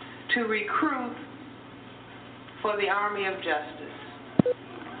to recruit for the Army of Justice,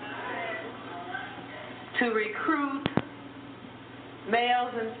 to recruit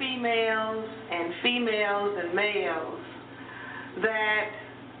males and females and males that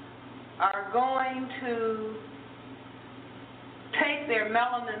are going to take their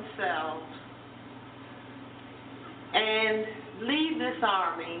melanin cells and lead this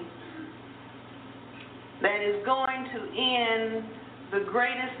army that is going to end the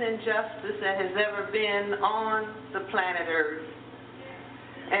greatest injustice that has ever been on the planet Earth,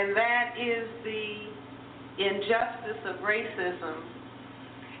 and that is the injustice of racism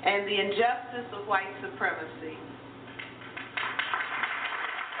and the injustice of white supremacy.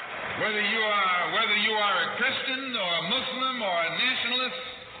 Whether you are a Christian or a Muslim or a nationalist,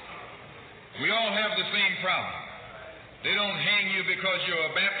 we all have the same problem. They don't hang you because you're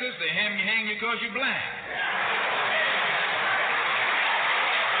a Baptist, they hang you because you're black.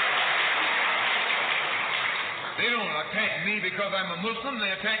 They don't attack me because I'm a Muslim, they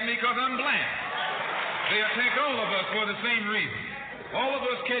attack me because I'm black. They attack all of us for the same reason. All of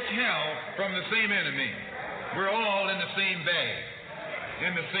us catch hell from the same enemy. We're all in the same bag,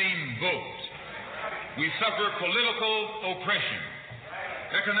 in the same boat. We suffer political oppression,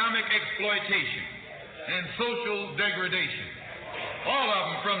 economic exploitation, and social degradation. All of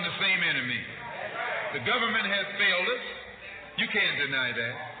them from the same enemy. The government has failed us. You can't deny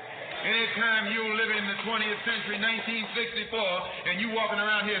that. Anytime you live in the 20th century, 1964, and you walking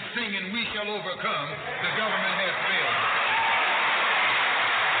around here singing, "We shall overcome," the government has failed us.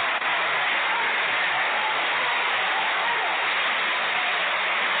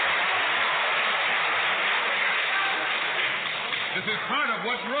 This is part of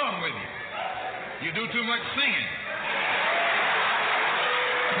what's wrong with you. You do too much singing.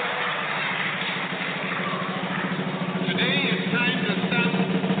 Today it's time to stop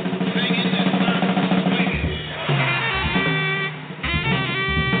singing and start swinging.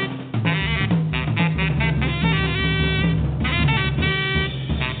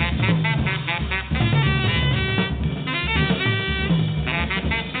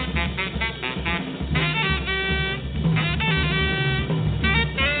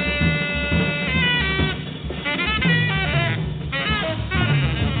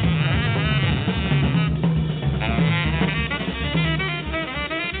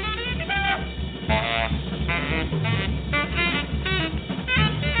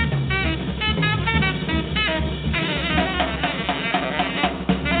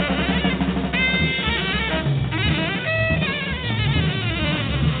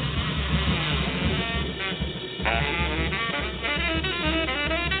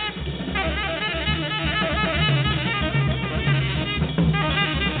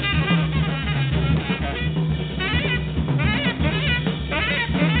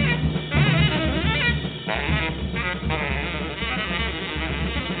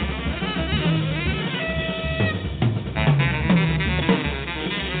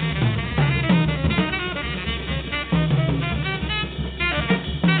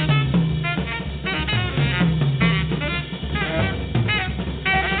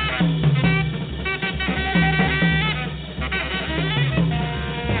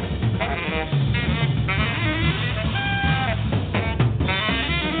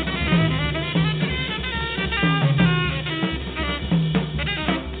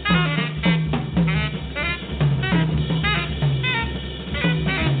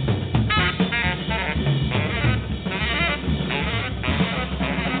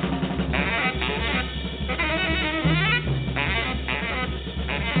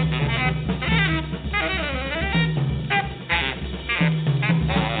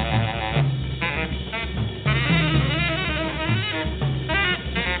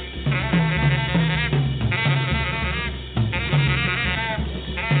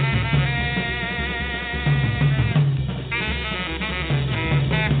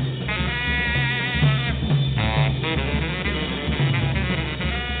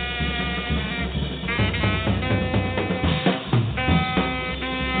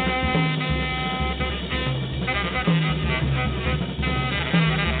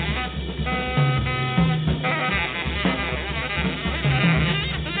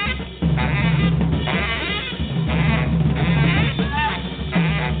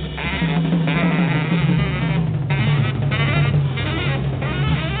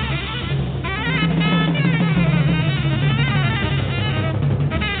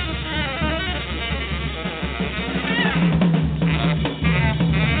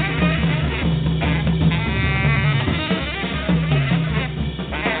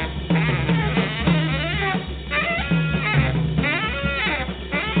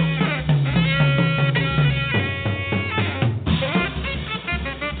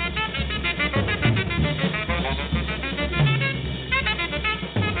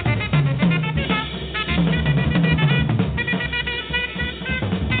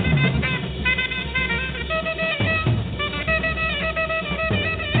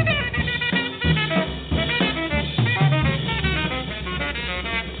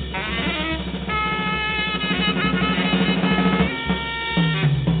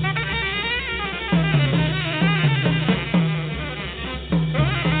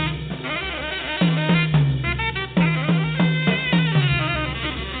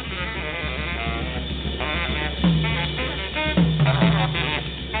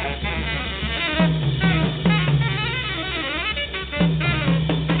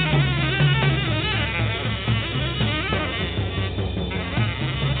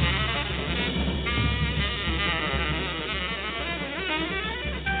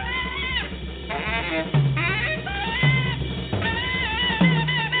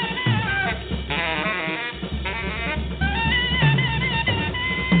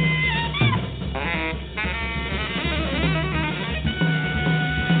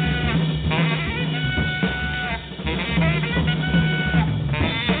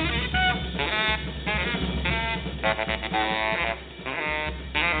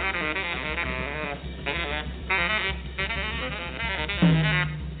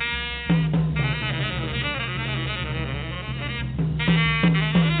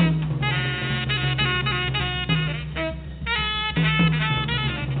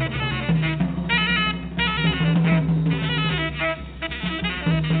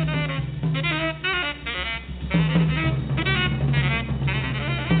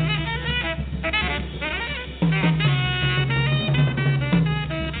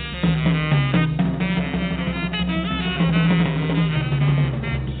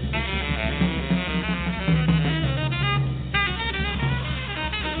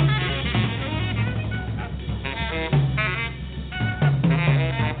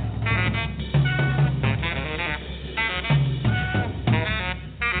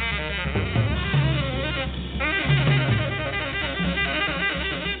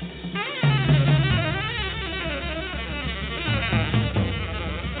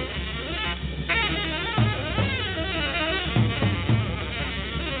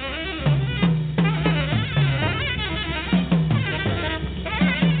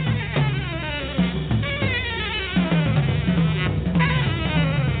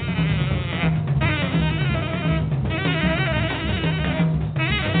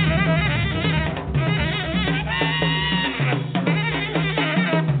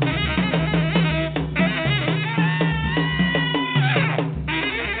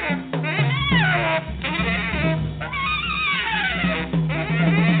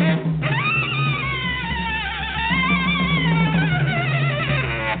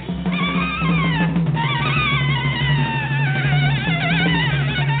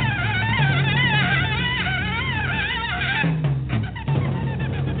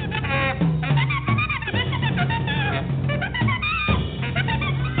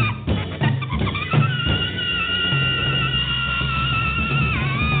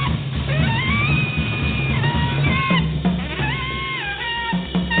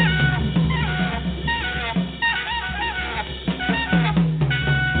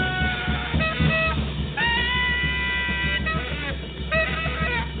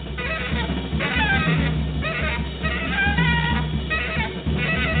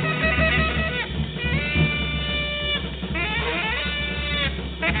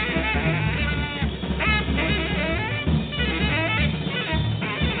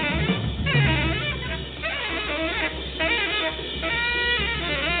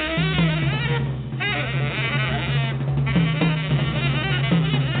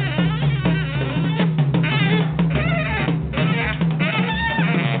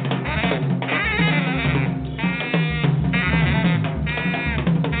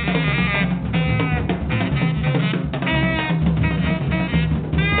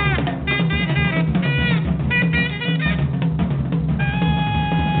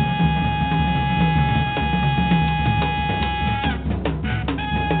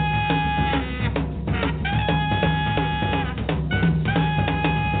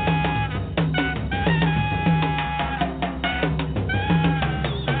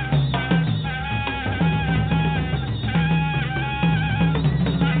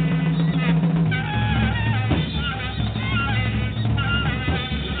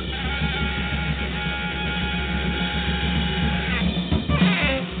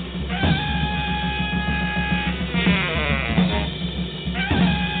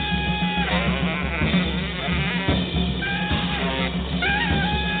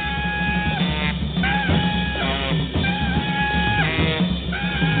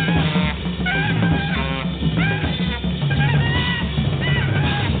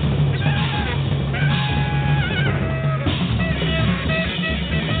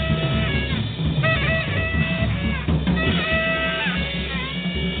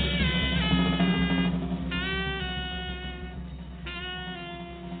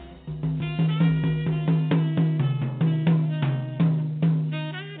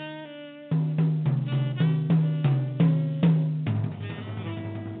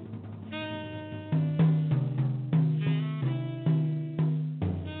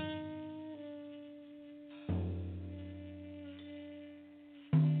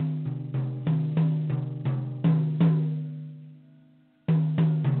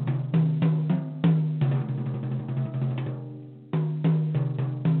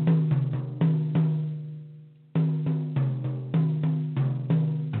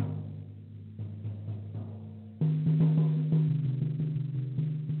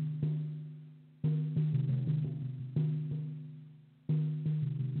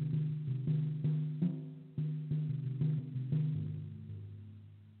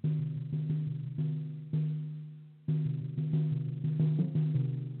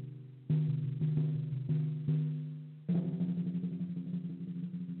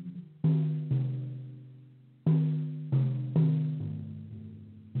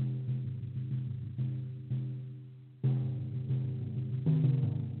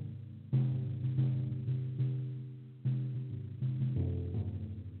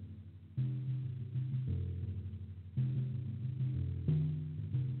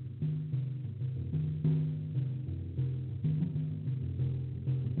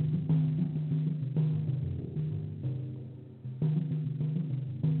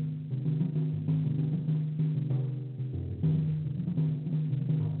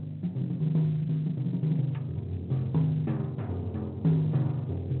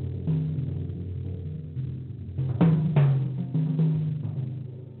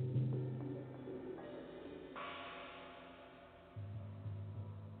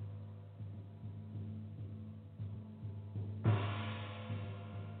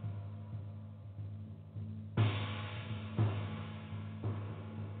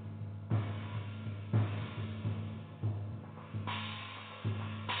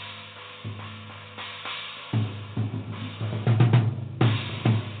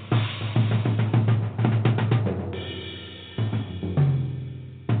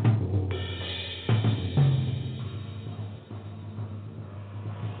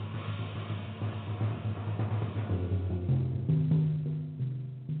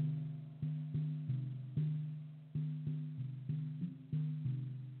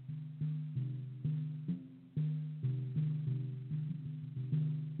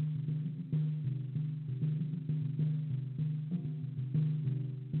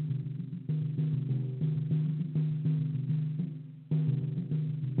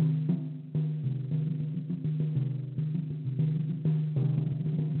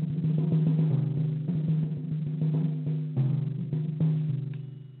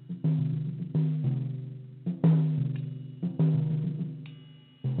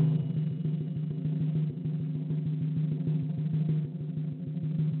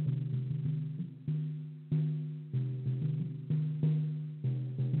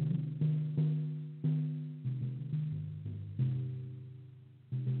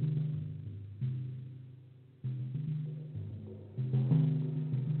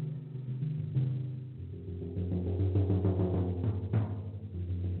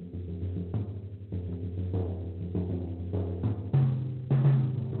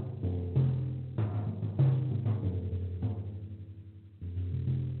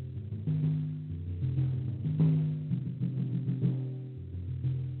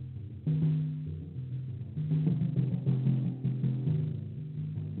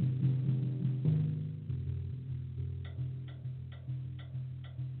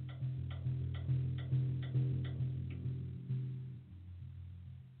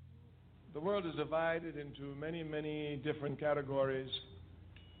 world is divided into many, many different categories,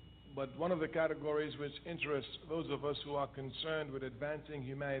 but one of the categories which interests those of us who are concerned with advancing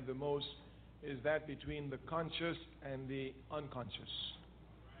humanity the most is that between the conscious and the unconscious.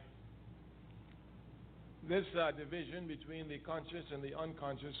 This division between the conscious and the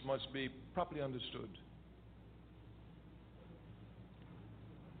unconscious must be properly understood.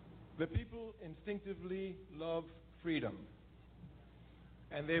 The people instinctively love freedom,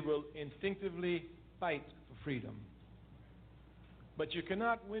 and they will instinctively fight for freedom. But you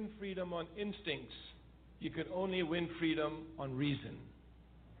cannot win freedom on instincts. You can only win freedom on reason.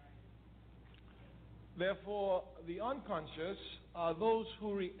 Therefore, the unconscious are those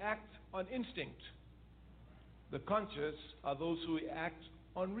who react on instinct. The conscious are those who act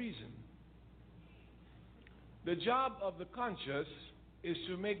on reason. The job of the conscious is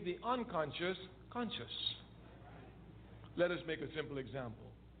to make the unconscious conscious. Let us make a simple example.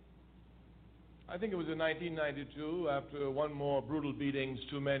 I think it was in 1992, after one more brutal beatings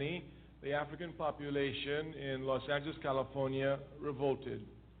too many, the African population in Los Angeles, California revolted,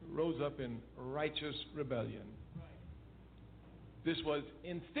 rose up in righteous rebellion. This was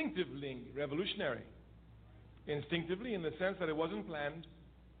instinctively revolutionary. Instinctively in the sense that it wasn't planned.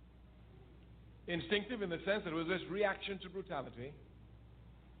 Instinctive in the sense that it was this reaction to brutality.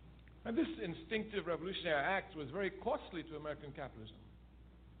 And this instinctive revolutionary act was very costly to American capitalism.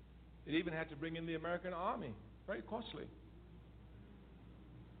 It even had to bring in the American army. Very costly.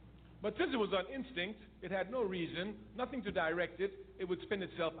 But since it was on instinct, it had no reason, nothing to direct it, it would spin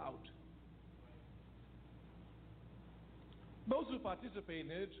itself out. Those who participated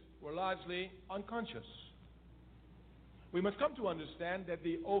in it were largely unconscious. We must come to understand that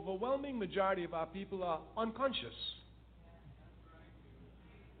the overwhelming majority of our people are unconscious.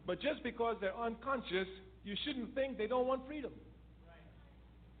 But just because they're unconscious, you shouldn't think they don't want freedom.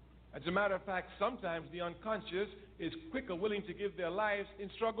 As a matter of fact, sometimes the unconscious is quicker willing to give their lives in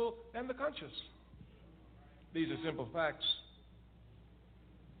struggle than the conscious. These are simple facts.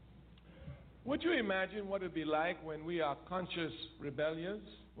 Would you imagine what it would be like when we are conscious rebellions,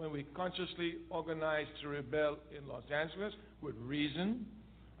 when we consciously organize to rebel in Los Angeles with reason?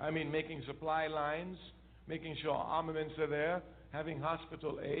 I mean, making supply lines, making sure armaments are there, having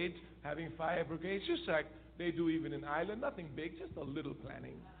hospital aids, having fire brigades, just like they do even in Ireland. Nothing big, just a little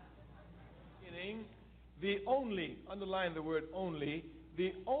planning. The only, underline the word only,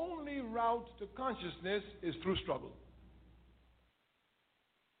 the only route to consciousness is through struggle.